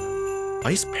 What?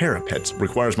 Ice parapets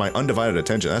requires my undivided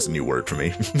attention. That's a new word for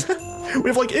me. We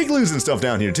have like igloos and stuff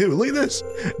down here, too. Look at this.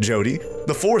 Jody,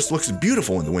 the forest looks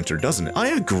beautiful in the winter, doesn't it? I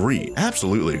agree.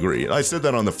 Absolutely agree. I said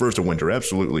that on the first of winter.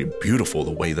 Absolutely beautiful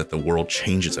the way that the world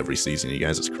changes every season, you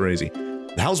guys. It's crazy.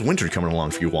 How's winter coming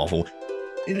along for you, Waffle?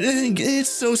 It's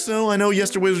so-so. I know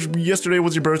yesterday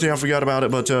was your birthday. I forgot about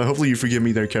it, but hopefully you forgive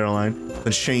me there, Caroline.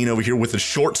 And Shane over here with the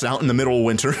shorts out in the middle of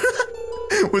winter.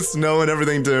 With snow and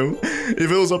everything, too.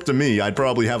 If it was up to me, I'd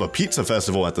probably have a pizza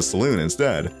festival at the saloon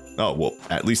instead. Oh, well,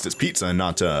 at least it's pizza and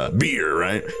not beer,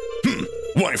 right?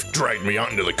 Wife dragged me out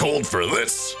into the cold for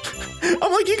this.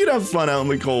 I'm like, you could have fun out in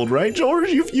the cold, right, George?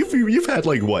 You've had,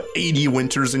 like, what, 80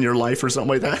 winters in your life or something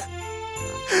like that?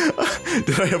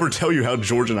 Did I ever tell you how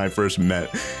George and I first met?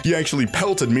 He actually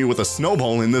pelted me with a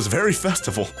snowball in this very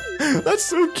festival. That's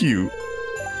so cute.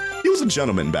 He was a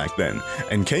gentleman back then,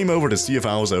 and came over to see if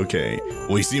I was okay.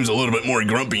 Well, he seems a little bit more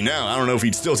grumpy now. I don't know if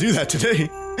he'd still do that today.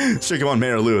 Let's check him on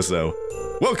Mayor Lewis, though.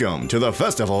 Welcome to the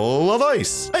Festival of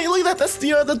Ice. Hey, look at that. That's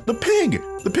the pig.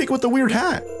 The pig with the weird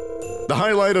hat. The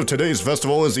highlight of today's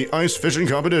festival is the ice fishing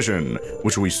competition,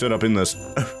 which we set up in this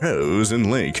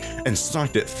frozen lake and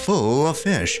stocked it full of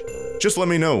fish. Just let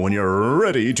me know when you're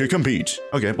ready to compete.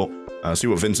 Okay, well, see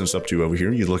what Vincent's up to over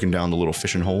here. You're looking down the little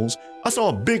fishing holes. I saw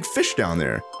a big fish down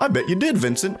there. I bet you did,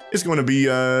 Vincent. It's going to be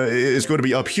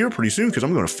up here pretty soon because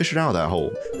I'm going to fish it out of that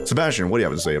hole. Sebastian, what do you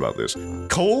have to say about this?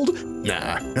 Cold?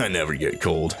 Nah, I never get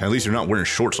cold. At least you're not wearing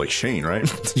shorts like Shane, right?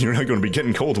 You're not going to be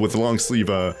getting cold with long sleeve,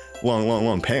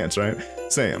 long pants, right?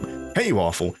 Sam, hey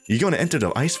Waffle, you going to enter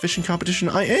the ice fishing competition?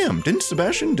 I am. Didn't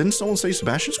someone say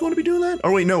Sebastian's going to be doing that?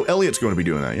 Oh wait, no, Elliot's going to be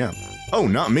doing that, yeah. Oh,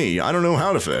 not me. I don't know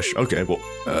how to fish. Okay, well,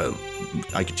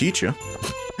 I could teach you.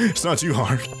 It's not too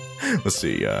hard. Let's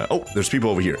see. Oh, there's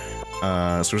people over here.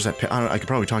 So there's that. I could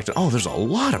probably talk to. Oh, there's a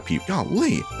lot of people.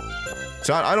 Golly.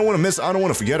 So I don't want to miss. I don't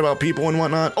want to forget about people and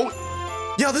whatnot.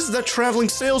 Oh, yeah, this is that traveling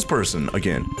salesperson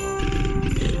again.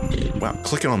 Wow,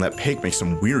 clicking on that pig makes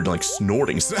some weird, like,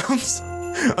 snorting sounds.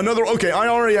 Another, okay, I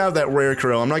already have that rare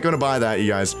crow. I'm not gonna buy that, you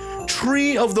guys.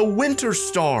 Tree of the Winter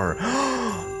Star.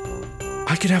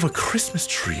 I could have a Christmas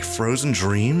tree. Frozen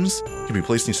dreams. Could be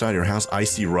placed inside your house.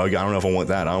 Icy rug. I don't know if I want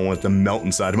that. I don't want it to melt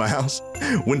inside of my house.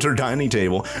 Winter dining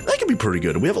table. That could be pretty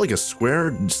good. We have like a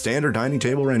square standard dining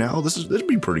table right now. This would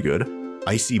be pretty good.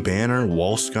 Icy banner.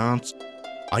 Wall sconce.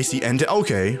 Icy end.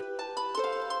 Okay.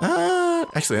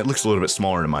 Actually, that looks a little bit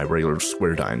smaller than my regular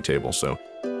square dining table. So,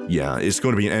 yeah, it's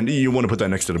going to be an end. You want to put that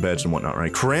next to the beds and whatnot,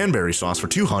 right? Cranberry sauce for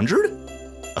 200.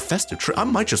 A festive tree. I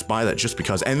might just buy that just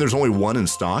because. And there's only one in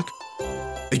stock.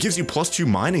 It gives you +2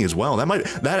 mining as well.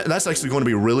 That's actually going to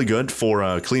be really good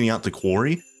for cleaning out the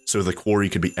quarry. So the quarry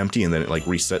could be empty and then it like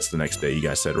resets the next day, you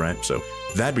guys said, right? So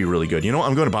that'd be really good. You know what?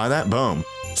 I'm going to buy that. Boom.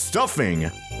 Stuffing.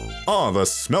 Oh, the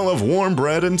smell of warm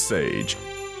bread and sage.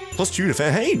 +2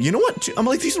 defense. Hey, you know what? I'm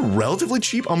like, these are relatively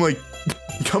cheap. I'm like,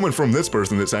 coming from this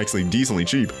person that's actually decently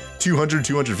cheap. 200,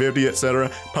 250,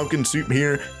 etc. Pumpkin soup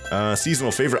here.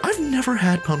 Seasonal favorite. I've never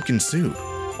had pumpkin soup.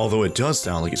 Although it does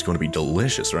sound like it's going to be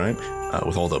delicious, right?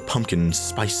 With all the pumpkin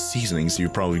spice seasonings you're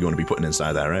probably going to be putting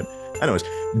inside that, right? Anyways,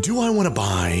 do I want to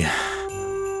buy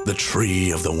the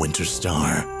Tree of the Winter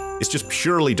Star? It's just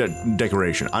purely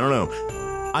decoration. I don't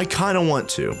know. I kind of want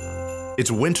to. It's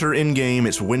winter in-game.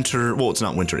 It's winter. Well, it's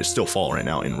not winter. It's still fall right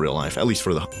now in real life, at least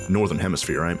for the Northern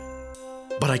Hemisphere, right?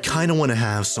 But I kind of want to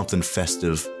have something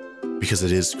festive because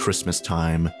it is Christmas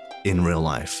time in real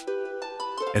life.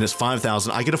 And it's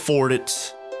 5,000. I could afford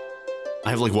it. I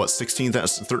have like what,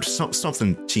 16,000,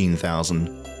 something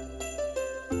 10,000.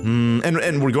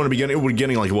 And we're going to be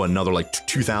getting like what, another like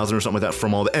 2,000 or something like that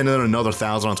from all the, and then another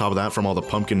 1,000 on top of that from all the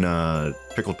pumpkin,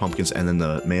 pickled pumpkins and then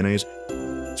the mayonnaise.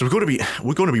 So we're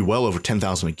going to be well over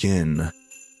 10,000 again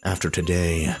after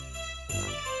today.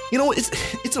 You know,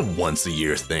 it's a once a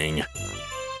year thing.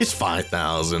 It's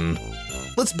 5,000.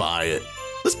 Let's buy it.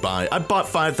 Let's buy it. I bought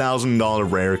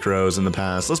 $5,000 rare crows in the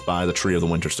past. Let's buy the Tree of the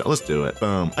Winter Star. Let's do it.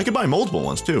 Boom. I could buy multiple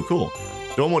ones too. Cool.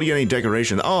 Don't want to get any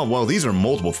decoration. Oh, well, these are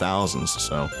multiple thousands.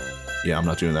 So, yeah, I'm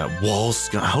not doing that. Wall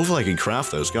sconce. Hopefully I can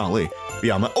craft those. Golly.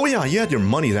 Yeah, oh, yeah, you had your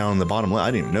money down on the bottom left.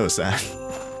 I didn't even notice that.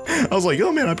 I was like,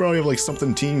 oh man, I probably have like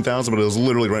something 10,000, but it was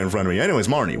literally right in front of me. Anyways,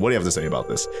 Marnie, what do you have to say about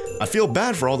this? I feel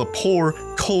bad for all the poor,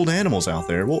 cold animals out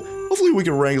there. Well, hopefully we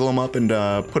can wrangle them up and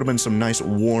put them in some nice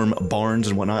warm barns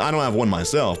and whatnot. I don't have one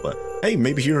myself, but hey,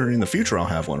 maybe here in the future I'll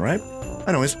have one, right?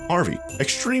 Anyways, Harvey,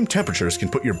 extreme temperatures can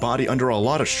put your body under a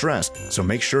lot of stress, so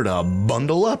make sure to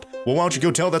bundle up. Well, why don't you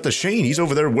go tell that to Shane? He's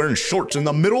over there wearing shorts in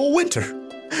the middle of winter.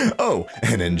 Oh,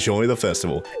 and enjoy the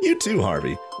festival. You too,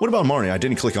 Harvey. What about Marnie? I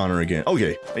didn't click on her again.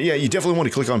 Okay, yeah, you definitely want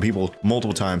to click on people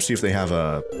multiple times, see if they have,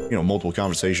 you know, multiple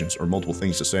conversations or multiple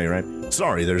things to say, right?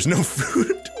 Sorry, there's no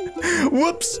food.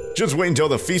 Whoops. Just wait until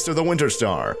the Feast of the Winter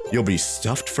Star. You'll be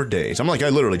stuffed for days. I'm like, I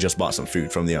literally just bought some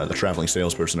food from the traveling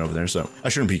salesperson over there, so I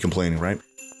shouldn't be complaining, right?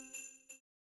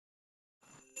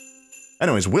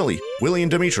 Anyways, Willie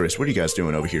and Demetrius, what are you guys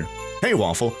doing over here? Hey,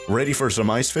 Waffle, ready for some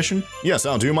ice fishing? Yes,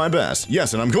 I'll do my best.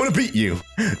 Yes, and I'm going to beat you.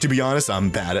 To be honest, I'm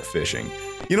bad at fishing.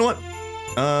 You know what?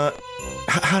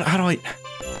 How do I...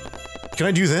 Can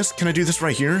I do this? Can I do this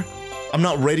right here? I'm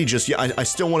not ready just yet. I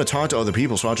still want to talk to other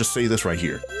people, so I'll just say this right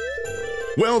here.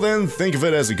 Well then, think of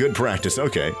it as a good practice.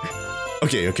 Okay,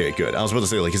 good. I was about to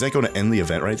say, like, is that going to end the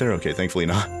event right there? Okay, thankfully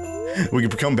not. We can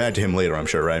come back to him later, I'm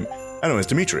sure, right? Anyways,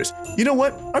 Demetrius, you know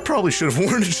what? I probably should have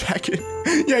worn a jacket.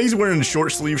 Yeah, he's wearing a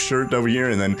short sleeve shirt over here,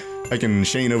 and then I can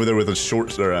Shane over there with his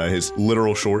shorts, or his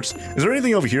literal shorts. Is there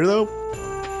anything over here, though?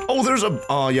 Oh, there's a,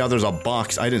 oh yeah, there's a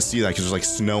box. I didn't see that because there's like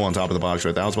snow on top of the box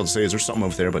right there. I was about to say, is there something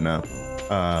over there, but no.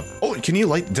 Oh, can you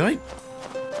light,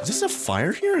 is this a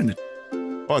fire here?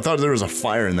 Oh, I thought there was a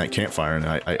fire in that campfire, and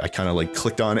I kind of like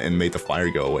clicked on it and made the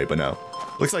fire go away, but no.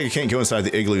 Looks like you can't go inside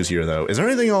the igloos here, though. Is there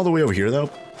anything all the way over here, though?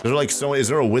 Is there like, is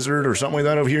there a wizard or something like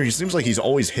that over here? He seems like he's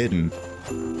always hidden.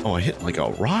 Oh, I hit like a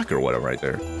rock or whatever right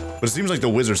there. But it seems like the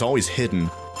wizard's always hidden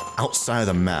outside of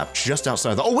the map, just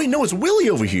outside the, oh wait, no, it's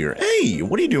Willie over here. Hey,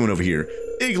 what are you doing over here?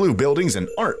 Igloo buildings and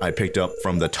art I picked up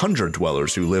from the tundra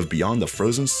dwellers who live beyond the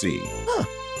frozen sea. Huh,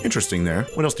 interesting there.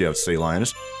 What else do you have to say,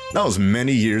 Linus? That was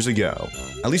many years ago.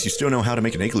 At least you still know how to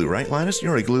make an igloo, right, Linus?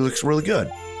 Your igloo looks really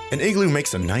good. An igloo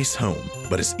makes a nice home,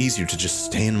 but it's easier to just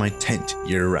stay in my tent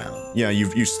year-round. Yeah,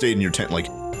 you stayed in your tent, like,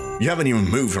 you haven't even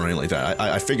moved or anything like that.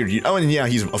 I figured you, oh, and yeah,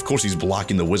 of course he's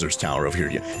blocking the wizard's tower over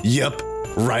here. Yep,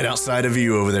 right outside of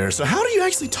you over there. So how do you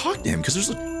actually talk to him? Because there's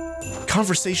a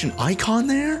conversation icon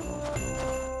there,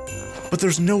 but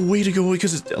there's no way to go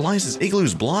because Elias's igloo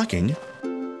is blocking.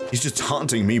 He's just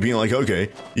taunting me, being like, okay,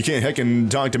 you can't heckin'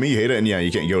 talk to me, hate it, and yeah,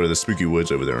 you can't go to the spooky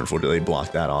woods over there, unfortunately. They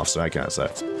blocked that off, so that kind of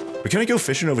sucks. But can I go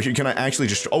fishing over here? Can I actually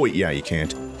just... Oh, wait, yeah, you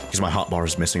can't. Because my hotbar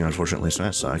is missing, unfortunately, so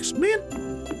that sucks. Man.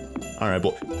 Alright,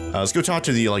 well, let's go talk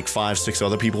to the, like, 5, 6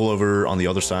 other people over on the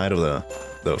other side of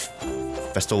the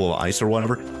Festival of Ice or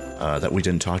whatever that we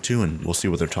didn't talk to, and we'll see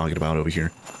what they're talking about over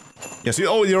here. Yeah, see,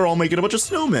 oh, they're all making a bunch of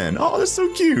snowmen. Oh, that's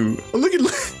so cute. Look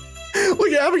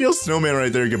at Abigail's snowman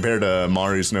right there compared to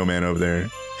Mari's snowman over there.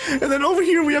 And then over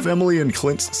here we have Emily and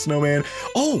Clint's snowman.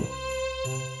 Oh!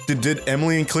 Did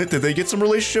Emily and Clint, did they get some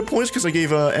relationship points? Because I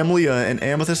gave Emily an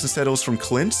amethyst and said it was from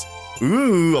Clint's.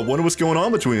 Ooh, I wonder what's going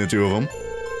on between the two of them.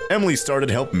 Emily started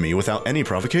helping me without any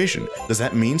provocation. Does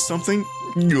that mean something?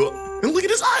 And look at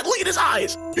his eyes! Look at his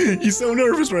eyes! He's so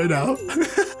nervous right now.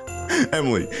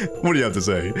 Emily, what do you have to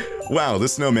say? Wow,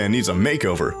 this snowman needs a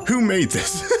makeover. Who made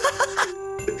this?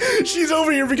 She's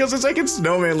over here because the second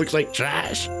snowman looks like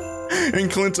trash.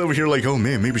 And Clint's over here like, oh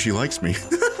man, maybe she likes me.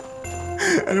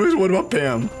 Anyways, what about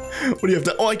Pam? What do you have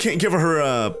to... Oh, I can't give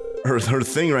her her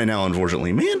thing right now,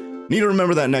 unfortunately. Man, need to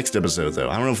remember that next episode, though.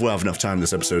 I don't know if we'll have enough time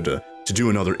this episode to do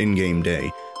another in-game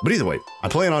day. But either way, I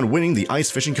plan on winning the ice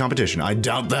fishing competition. I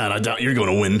doubt that. I doubt you're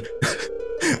gonna win.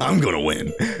 I'm gonna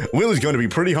win. Willie's gonna be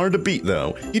pretty hard to beat,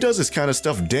 though. He does this kind of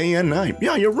stuff day and night.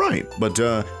 Yeah, you're right. But,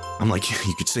 I'm like,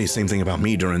 you could say the same thing about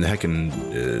me during the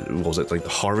heckin', what was it, like the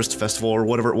Harvest Festival or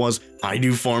whatever it was. I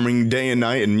do farming day and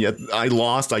night, and yet I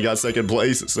lost. I got second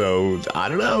place, so I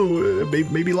don't know.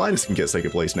 Maybe Linus can get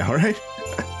second place now, right?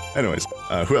 Anyways,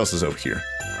 who else is over here?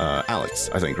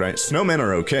 Alex, I think, right? Snowmen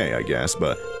are okay, I guess,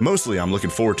 but mostly I'm looking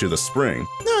forward to the spring.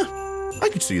 I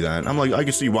could see that. I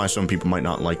could see why some people might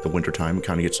not like the wintertime. It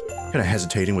kind of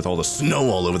hesitating with all the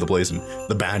snow all over the place and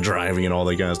the bad driving and all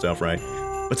that kind of stuff, right?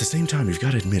 But at the same time, you've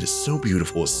got to admit, it's so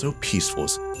beautiful, it's so peaceful,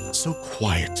 it's so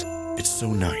quiet, it's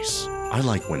so nice. I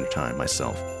like wintertime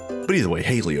myself. But either way,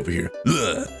 Haley over here.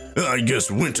 Ugh, I guess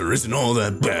winter isn't all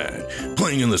that bad.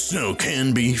 Playing in the snow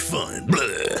can be fun. Blah.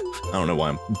 I don't know why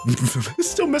I'm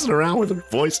still messing around with her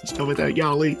voice and stuff like that,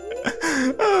 golly.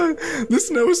 The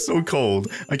snow is so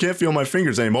cold. I can't feel my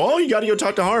fingers anymore. Oh, you gotta go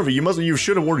talk to Harvey. You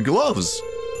should have worn gloves.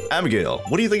 Abigail,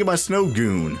 what do you think of my snow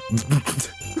goon?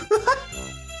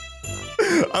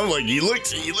 I'm like, he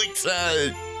looks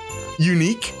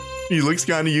unique. He looks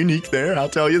kind of unique there, I'll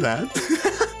tell you that.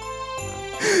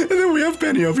 And then we have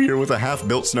Penny over here with a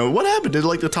half-built snow. What happened? Did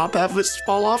like the top half of it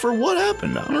fall off or what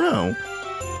happened? I don't know.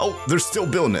 Oh, they're still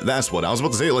building it. That's what I was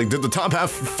about to say. Like, did the top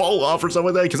half fall off or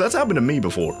something like that? Because that's happened to me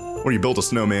before. Where you built a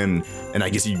snowman and I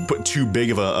guess you put too big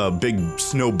of a big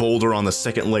snow boulder on the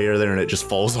second layer there and it just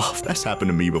falls off. That's happened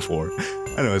to me before.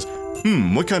 Anyways,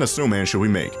 what kind of snowman should we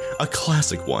make? A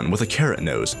classic one with a carrot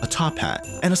nose, a top hat,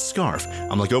 and a scarf.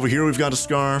 I'm like, over here we've got a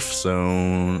scarf,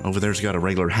 so over there's got a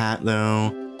regular hat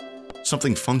though.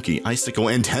 Something funky, icicle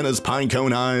antennas, pine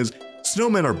cone eyes.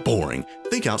 Snowmen are boring.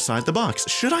 Think outside the box.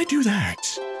 Should I do that?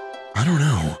 I don't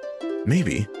know.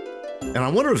 Maybe. And I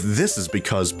wonder if this is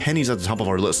because Penny's at the top of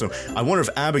our list. So I wonder if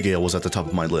Abigail was at the top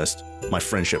of my list, my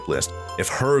friendship list. If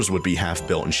hers would be half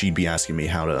built and she'd be asking me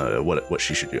how to what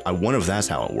she should do. I wonder if that's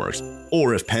how it works,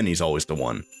 or if Penny's always the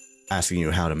one asking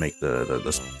you how to make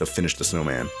the finish the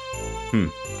snowman.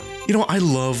 You know, I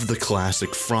love the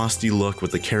classic frosty look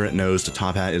with the carrot nose, the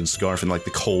top hat and scarf, and like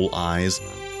the coal eyes.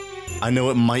 I know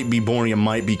it might be boring. It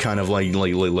might be kind of like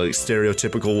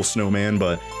stereotypical snowman,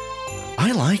 but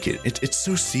I like it. It's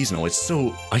so seasonal. It's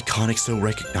so iconic, so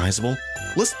recognizable.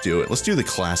 Let's do it. Let's do the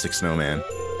classic snowman.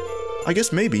 I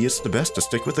guess maybe it's the best to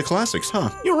stick with the classics, huh?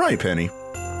 You're right, Penny.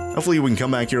 Hopefully we can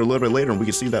come back here a little bit later and we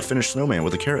can see that finished snowman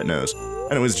with a carrot nose.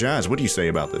 Anyways, Jazz, what do you say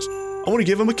about this? I want to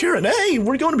give him a carrot. Hey,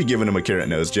 we're going to be giving him a carrot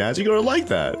nose, Jazz. You're going to like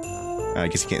that. I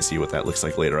guess you can't see what that looks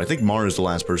like later. I think Mara's the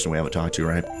last person we haven't talked to,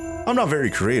 right? I'm not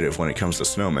very creative when it comes to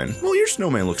snowmen. Well, your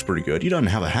snowman looks pretty good. He doesn't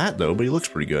have a hat, though, but he looks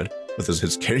pretty good. With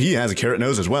he has a carrot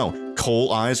nose as well.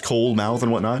 Coal eyes, cold mouth,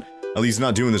 and whatnot. At least he's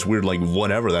not doing this weird, like,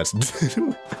 whatever that's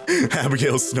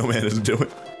Abigail's snowman is doing.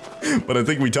 But I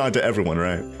think we talked to everyone,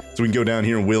 right? So we can go down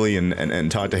here, Willie,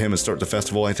 and talk to him and start the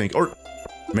festival, I think. Or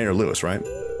Mayor Lewis, right?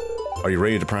 Are you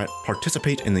ready to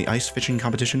participate in the ice fishing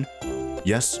competition?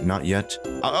 Yes, not yet.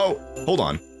 Oh, hold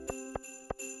on.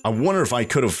 I wonder if I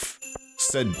could have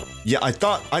said, yeah, I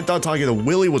thought talking to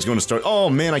Willie was going to start. Oh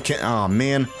man, I can't. Oh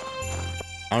man.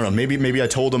 I don't know. Maybe I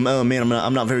told him, oh man,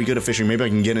 I'm not very good at fishing. Maybe I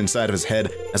can get inside of his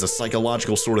head as a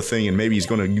psychological sort of thing, and maybe he's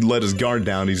going to let his guard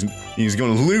down. He's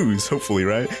going to lose, hopefully,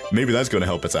 right? Maybe that's going to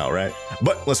help us out, right?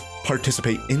 But let's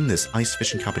participate in this ice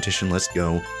fishing competition. Let's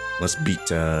go. Let's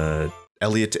beat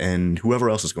Elliot and whoever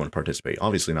else is going to participate.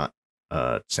 Obviously not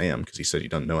Sam, because he said he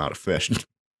doesn't know how to fish.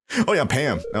 Oh yeah,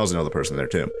 Pam. That was another person there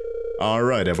too. All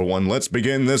right, everyone, let's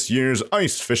begin this year's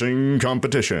ice fishing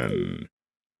competition.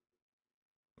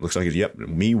 Looks like it, yep,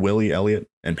 me, Willie, Elliot,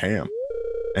 and Pam.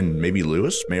 And maybe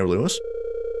Lewis, Mayor Lewis.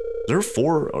 There are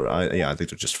 4, or yeah, I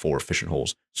think there's just 4 fishing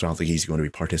holes, so I don't think he's going to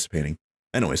be participating.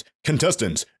 Anyways,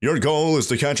 contestants, your goal is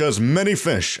to catch as many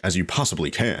fish as you possibly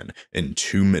can in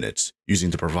 2 minutes using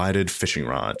the provided fishing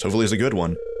rods. Hopefully it's a good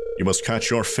one. You must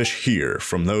catch your fish here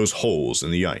from those holes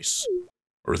in the ice.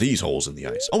 Or these holes in the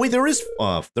ice. Oh wait, there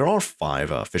are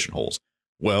 5 fishing holes.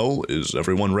 Well, is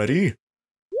everyone ready?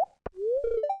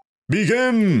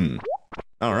 Begin!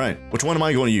 Alright, which one am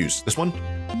I going to use? This one?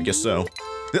 I guess so.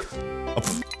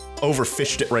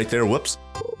 Overfished it right there, whoops.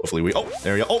 Hopefully we, oh,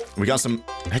 there we go. Oh, we got some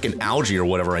heckin' algae or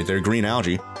whatever right there, green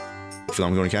algae. Hopefully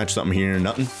I'm going to catch something here,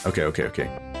 nothing. Okay.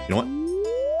 You know what?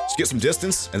 Let's get some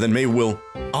distance, and then maybe we'll,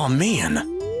 oh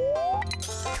man.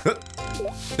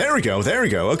 There we go,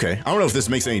 okay. I don't know if this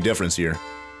makes any difference here,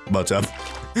 but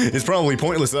it's probably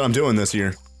pointless that I'm doing this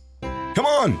here. Come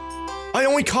on! I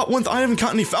only caught one, I haven't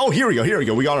caught any, oh, here we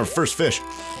go, we got our first fish.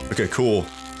 Okay, cool.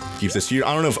 Keep this here,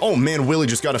 I don't know if, oh man, Willie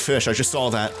just got a fish, I just saw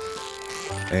that.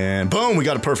 And boom, we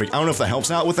got it perfect. I don't know if that helps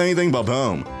out with anything, but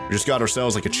boom. We just got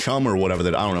ourselves like a chum or whatever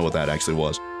that, I don't know what that actually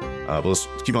was. But let's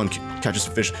keep on catching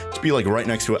some fish. Let's be like right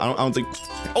next to it, I don't think,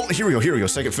 oh, here we go,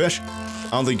 second fish. I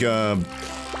don't think,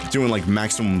 doing like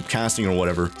maximum casting or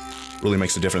whatever really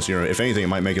makes a difference here. If anything, it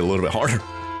might make it a little bit harder.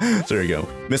 So there you go.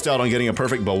 Missed out on getting a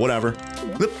perfect, but whatever.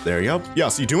 There you go. Yeah,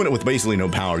 see, doing it with basically no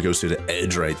power goes to the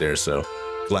edge right there, so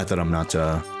glad that I'm not,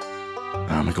 am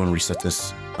I going to reset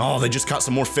this? Oh, they just caught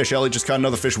some more fish. Ellie just caught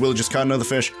another fish. Willie just caught another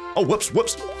fish. Oh, whoops.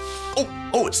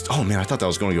 Oh man, I thought that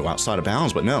was going to go outside of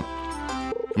bounds, but no.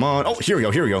 Come on. Oh, here we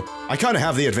go. I kind of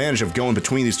have the advantage of going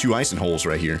between these 2 ice holes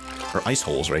right here. Or ice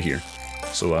holes right here.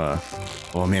 So,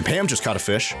 oh man, Pam just caught a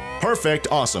fish. Perfect,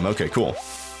 awesome, okay, cool.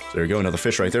 There you go, another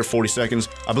fish right there, 40 seconds.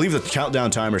 I believe the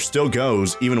countdown timer still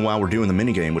goes even while we're doing the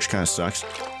minigame, which kind of sucks.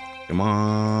 Come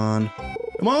on.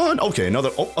 Okay, another,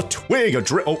 oh, a twig, a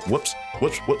drip, oh, whoops.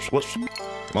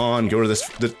 Come on, go to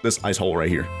this ice hole right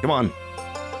here. Come on.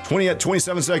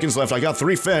 27 seconds left, I got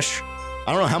 3 fish.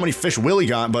 I don't know how many fish Willie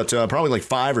got, but probably like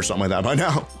 5 or something like that by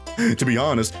now, to be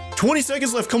honest. 20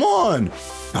 seconds left, come on.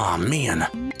 Aw,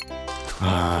 man.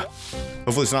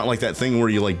 Hopefully it's not like that thing where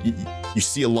you like, you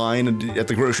see a line at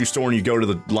the grocery store and you go to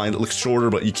the line that looks shorter,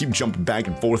 but you keep jumping back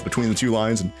and forth between the 2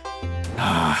 lines and,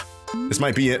 this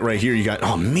might be it right here. You got,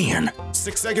 oh man,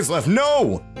 6 seconds left.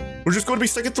 No, we're just going to be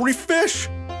stuck at 3 fish.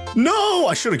 No,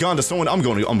 I should have gone to someone. I'm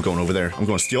going over there. I'm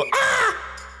going to steal it.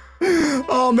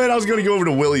 Oh man, I was going to go over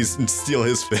to Willie's and steal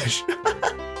his fish.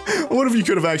 What if you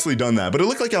could have actually done that? But it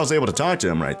looked like I was able to talk to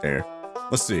him right there.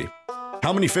 Let's see.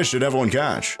 How many fish did everyone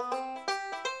catch?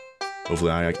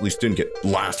 Hopefully I at least didn't get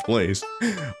last place.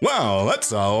 Wow,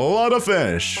 that's a lot of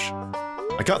fish.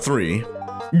 I caught 3.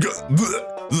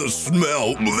 The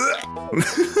smell.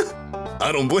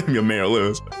 I don't blame you, Mayor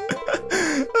Lewis.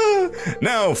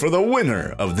 Now for the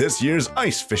winner of this year's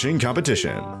ice fishing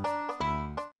competition.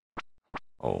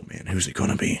 Oh man, who's it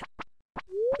gonna be?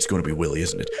 It's gonna be Willie,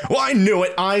 isn't it? Well, I knew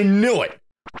it!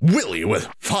 Willie with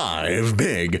 5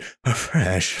 big,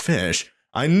 fresh fish.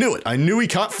 I knew it. I knew he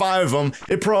caught 5 of them.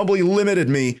 It probably limited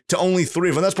me to only 3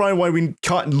 of them. That's probably why we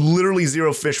caught literally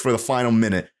 0 fish for the final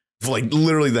minute. For like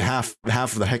literally the half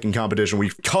of the heckin' competition. We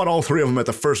caught all 3 of them at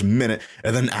the first minute,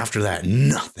 and then after that,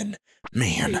 nothing.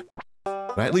 Man. Did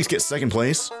I at least get 2nd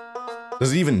place?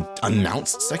 Does it even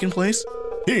announce 2nd place?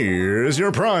 Here's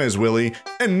your prize, Willie.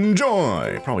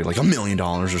 Enjoy. Probably like $1 million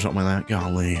or something like that.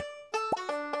 Golly.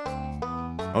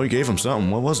 Oh, he gave him something.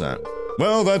 What was that?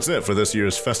 Well, that's it for this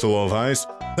year's Festival of Ice.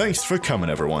 Thanks for coming,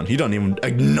 everyone. He doesn't even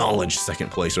acknowledge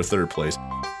 2nd place or 3rd place.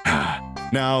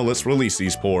 Now, let's release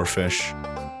these poor fish.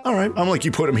 Alright, I'm like,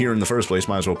 you put him here in the first place,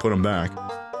 might as well put him back.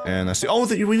 And I see, oh,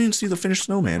 we didn't see the finished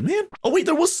snowman, man. Oh wait,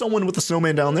 there was someone with the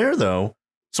snowman down there, though.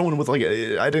 Someone with like,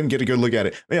 I didn't get a good look at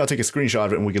it. Maybe I'll take a screenshot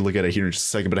of it and we can look at it here in just a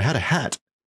second, but it had a hat.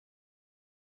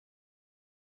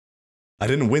 I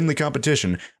didn't win the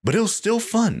competition, but it was still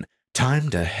fun. Time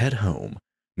to head home.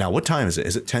 Now, what time is it?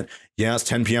 Is it 10? Yeah, it's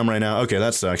 10 p.m. right now. Okay,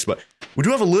 that sucks, but we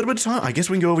do have a little bit of time. I guess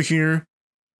we can go over here.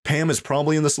 Pam is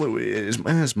probably in the saloon.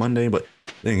 It's Monday, but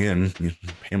then again,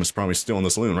 Pam is probably still in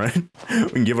the saloon, right? We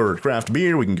can give her a craft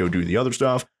beer. We can go do the other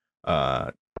stuff.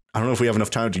 I don't know if we have enough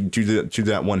time to do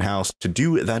that one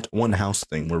house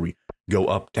thing where we go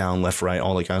up, down, left, right,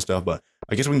 all that kind of stuff. But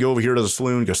I guess we can go over here to the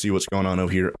saloon, go see what's going on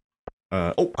over here.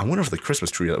 Oh, I wonder if the Christmas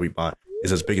tree that we bought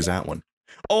is as big as that one.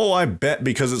 Oh, I bet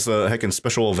because it's a heckin'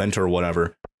 special event or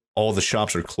whatever, all the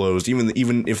shops are closed,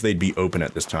 even if they'd be open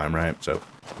at this time, right? So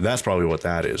that's probably what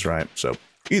that is, right? So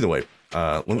either way,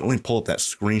 let me pull up that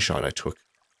screenshot I took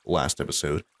last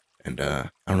episode, And I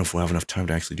don't know if we'll have enough time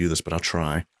to actually do this, but I'll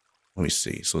try. Let me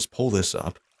see. So let's pull this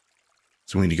up.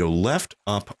 So we need to go left,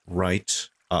 up, right,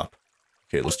 up.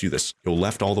 Okay, let's do this. Go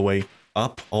left all the way,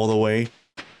 up all the way,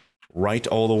 right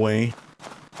all the way,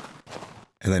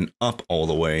 and then up all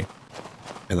the way,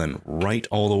 and then right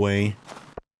all the way,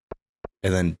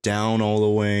 and then down all the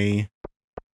way.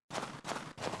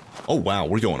 Oh, wow,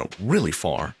 we're going really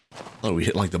far. I thought we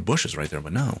hit like the bushes right there,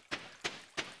 but no.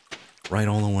 Right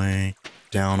all the way,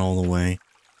 down all the way,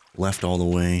 left all the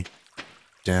way,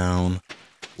 down,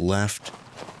 left,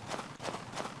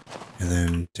 and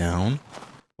then down.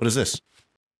 What is this?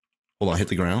 Hold on, hit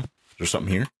the ground. Is there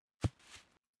something here?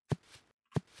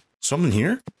 Something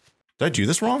here? Did I do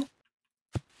this wrong?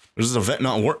 Or does this event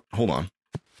not work? Hold on.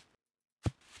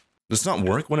 Does this not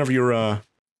work whenever you're,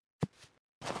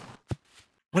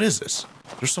 What is this?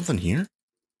 There's something here?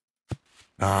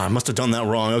 Ah, I must have done that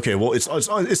wrong. Okay, well, it's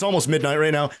almost midnight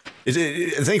right now.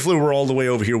 Thankfully, we're all the way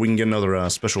over here. We can get another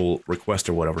special request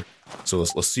or whatever. So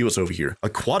let's see what's over here.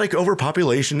 Aquatic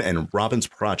overpopulation and Robin's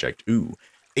project. Ooh,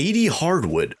 80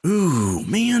 hardwood. Ooh,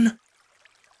 man.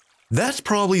 That's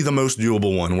probably the most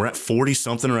doable one. We're at 40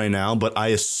 something right now, but I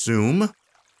assume.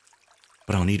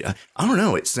 But I'll need. I don't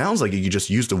know. It sounds like you just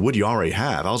use the wood you already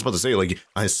have. I was about to say, like,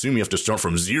 I assume you have to start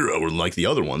from 0 or like the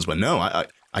other ones, but no.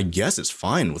 I guess it's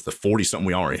fine with the 40 something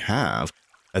we already have.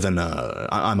 And then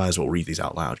I might as well read these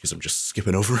out loud because I'm just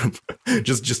skipping over them.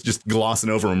 just glossing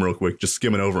over them real quick. Just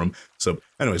skimming over them. So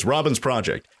anyways, Robin's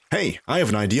project. Hey, I have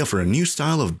an idea for a new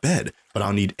style of bed, but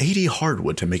I'll need 80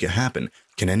 hardwood to make it happen.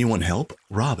 Can anyone help?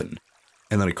 Robin.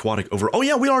 And then aquatic over. Oh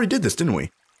yeah, we already did this, didn't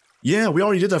we? Yeah, we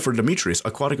already did that for Demetrius.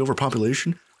 Aquatic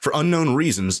overpopulation. For unknown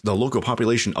reasons, the local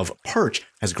population of perch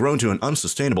has grown to an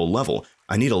unsustainable level.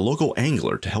 I need a local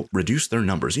angler to help reduce their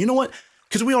numbers. You know what?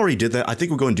 Because we already did that, I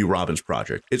think we'll go and do Robin's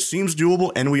project. It seems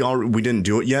doable, and we didn't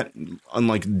do it yet.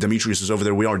 Unlike Demetrius is over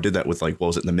there, we already did that with, like, what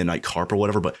was it, the Midnight Carp or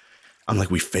whatever, but I'm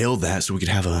like, we failed that, so we could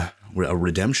have a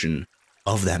redemption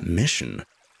of that mission.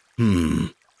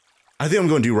 I think I'm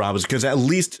going to do Robin's, because at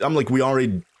least, I'm like, we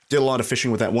already did a lot of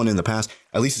fishing with that one in the past.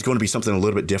 At least it's going to be something a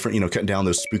little bit different, you know, cutting down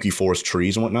those spooky forest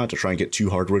trees and whatnot to try and get 2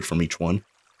 hardwood from each one,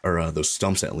 or those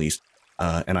stumps at least.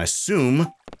 And I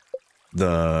assume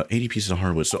the 80 pieces of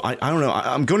hardwood. So I don't know.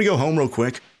 I'm going to go home real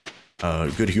quick.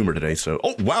 Good humor today. So,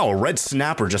 oh, wow, a red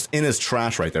snapper just in his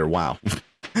trash right there. Wow.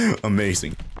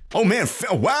 Amazing. Oh, man.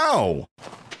 Wow.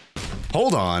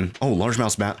 Hold on. Oh,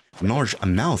 largemouth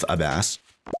bass.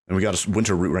 And we got a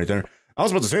winter root right there. I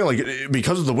was about to say, like,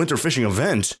 because of the winter fishing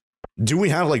event, do we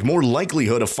have, like, more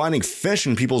likelihood of finding fish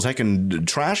in people's heckin'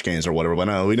 trash cans or whatever? But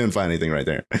no, we didn't find anything right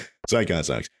there. So that kind of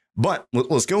sucks. But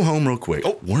let's go home real quick.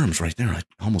 Oh, worms right there. I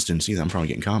almost didn't see that. I'm probably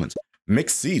getting comments.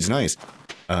 Mixed seeds. Nice.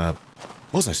 What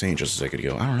was I saying just a second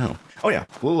ago? I don't know. Oh, yeah.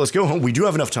 Well, let's go home. We do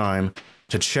have enough time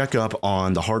to check up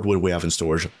on the hardwood we have in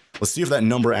storage. Let's see if that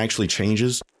number actually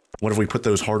changes. What if we put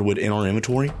those hardwood in our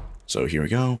inventory? So here we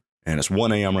go. And it's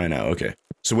 1 a.m. right now. Okay.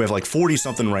 So we have like 40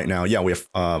 something right now. Yeah, we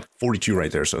have 42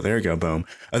 right there. So there you go. Boom.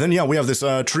 And then, yeah, we have this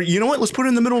tree. You know what? Let's put it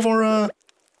in the middle of our...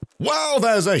 Wow,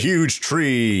 that is a huge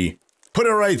tree. Put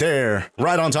it right there.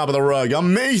 Right on top of the rug.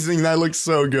 Amazing. That looks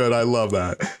so good. I love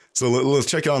that. So let's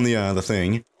check on the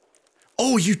thing.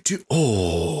 Oh, you do...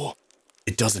 Oh,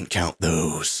 it doesn't count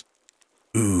those.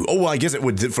 Ooh. Oh, well, I guess it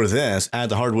would, for this, add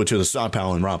the hardwood to the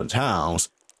stockpile in Robin's house.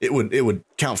 It would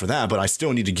count for that, but I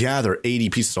still need to gather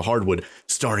 80 pieces of hardwood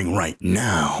starting right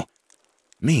now.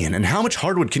 Man, and how much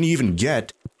hardwood can you even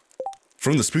get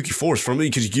from the spooky forest?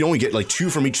 Because you only get like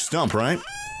 2 from each stump, right?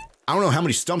 I don't know how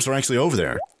many stumps are actually over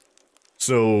there.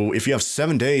 So if you have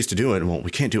 7 days to do it, well,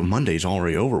 we can't do it. Monday's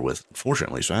already over with,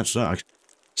 unfortunately, so that sucks.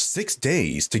 6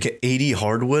 days to get 80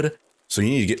 hardwood. So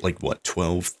you need to get like, what,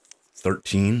 12,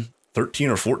 13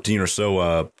 or 14 or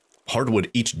so hardwood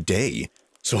each day.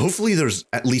 So hopefully there's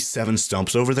at least 7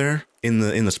 stumps over there in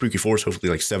the spooky forest,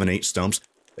 hopefully like 7, 8 stumps.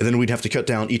 And then we'd have to cut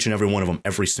down each and every one of them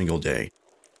every single day.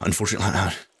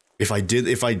 Unfortunately, if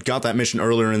I got that mission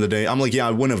earlier in the day, I'm like, yeah,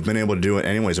 I wouldn't have been able to do it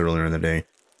anyways earlier in the day.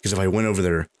 Because if I went over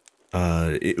there,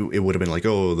 it would have been like,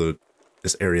 oh,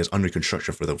 this area is under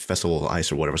construction for the Festival of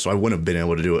Ice or whatever. So I wouldn't have been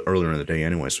able to do it earlier in the day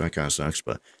anyway, so that kind of sucks,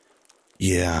 but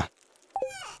yeah.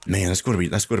 Man, that's going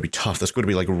to be tough. That's going to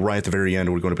be like right at the very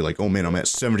end. We're going to be like, oh man, I'm at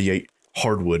 78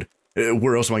 hardwood.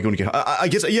 Where else am I going to get? I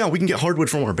guess, yeah, we can get hardwood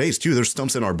from our base too. There's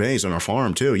stumps in our base on our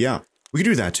farm too. Yeah, we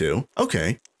can do that too.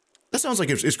 Okay. That sounds like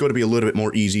it's going to be a little bit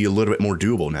more easy, a little bit more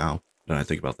doable now that I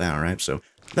think about that, all right? So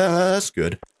that's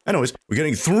good. Anyways, we're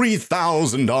getting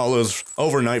 $3,000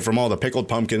 overnight from all the pickled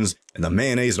pumpkins and the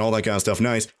mayonnaise and all that kind of stuff.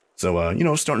 Nice. So, you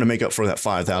know, starting to make up for that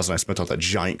 $5,000 I spent on that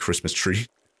giant Christmas tree.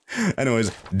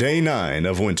 Anyways, day 9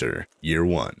 of winter, year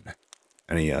 1.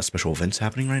 Any special events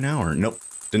happening right now? Or nope,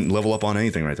 didn't level up on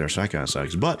anything right there, so that kind of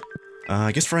sucks. But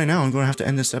I guess for right now, I'm going to have to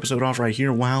end this episode off right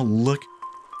here. Wow, look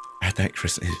at that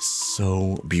crystal. It is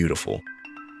so beautiful.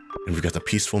 And we've got the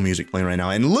peaceful music playing right now.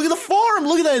 And look at the farm!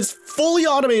 Look at that! It's fully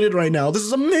automated right now. This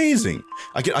is amazing.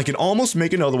 I can almost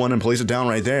make another one and place it down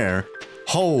right there.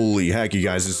 Holy heck, you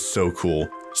guys, this is so cool.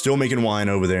 Still making wine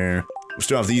over there. We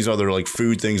still have these other, like,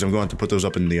 food things. I'm going to have to put those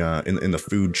up in the, in the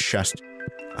food chest.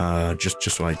 Just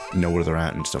so I know where they're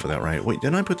at and stuff like that, right? Wait,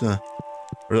 didn't I put the...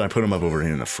 Or did I put them up over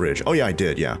here in the fridge? Oh, yeah, I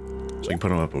did, yeah. So I can put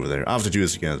them up over there. I'll have to do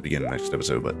this again at the beginning of the next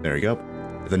episode, but there you go.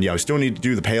 And then, yeah, we still need to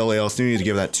do the pale ale. Still need to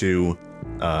give that to...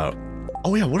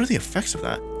 Oh, yeah, what are the effects of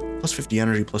that? Plus 50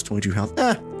 energy, plus 22 health.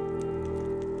 I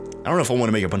don't know if I want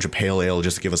to make a bunch of pale ale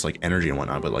just to give us, like, energy and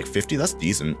whatnot, but, like, 50, that's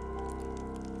decent.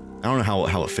 I don't know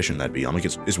how efficient that'd be. I'm like,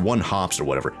 it's 1 hops or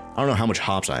whatever. I don't know how much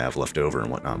hops I have left over and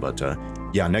whatnot, but,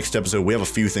 yeah, next episode, we have a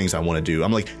few things I want to do.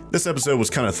 I'm like, this episode was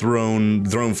kind of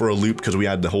thrown for a loop because we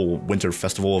had the whole winter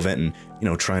festival event and, you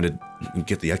know, trying to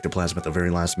get the ectoplasm at the very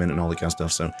last minute and all that kind of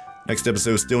stuff, so... Next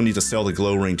episode, still need to sell the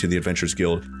glow ring to the Adventurers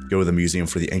Guild, go to the museum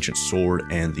for the ancient sword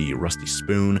and the rusty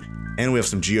spoon, and we have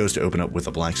some geos to open up with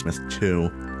a blacksmith too.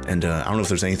 And I don't know if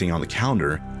there's anything on the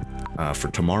calendar for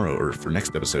tomorrow or for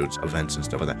next episode's events and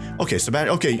stuff like that. Okay,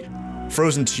 okay,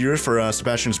 Frozen Tears for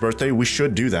Sebastian's birthday. We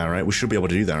should do that, right? We should be able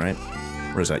to do that, right?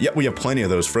 Where is that? Yeah, we have plenty of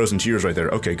those Frozen Tears right there.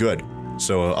 Okay, good.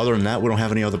 So other than that, we don't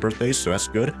have any other birthdays, so that's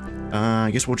good.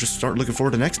 I guess we'll just start looking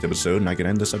forward to next episode, and I can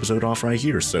end this episode off right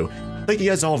here. So, thank you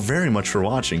guys all very much for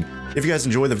watching. If you guys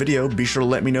enjoyed the video, be sure to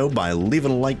let me know by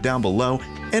leaving a like down below.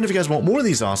 And if you guys want more of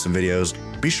these awesome videos,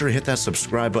 be sure to hit that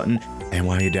subscribe button. And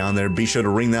while you're down there, be sure to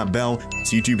ring that bell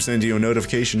so YouTube sends you a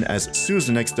notification as soon as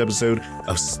the next episode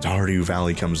of Stardew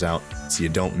Valley comes out, so you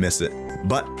don't miss it.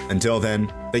 But until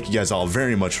then, thank you guys all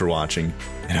very much for watching,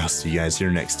 and I'll see you guys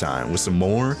here next time with some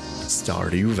more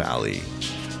Stardew Valley.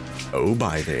 Oh,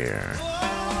 bye there.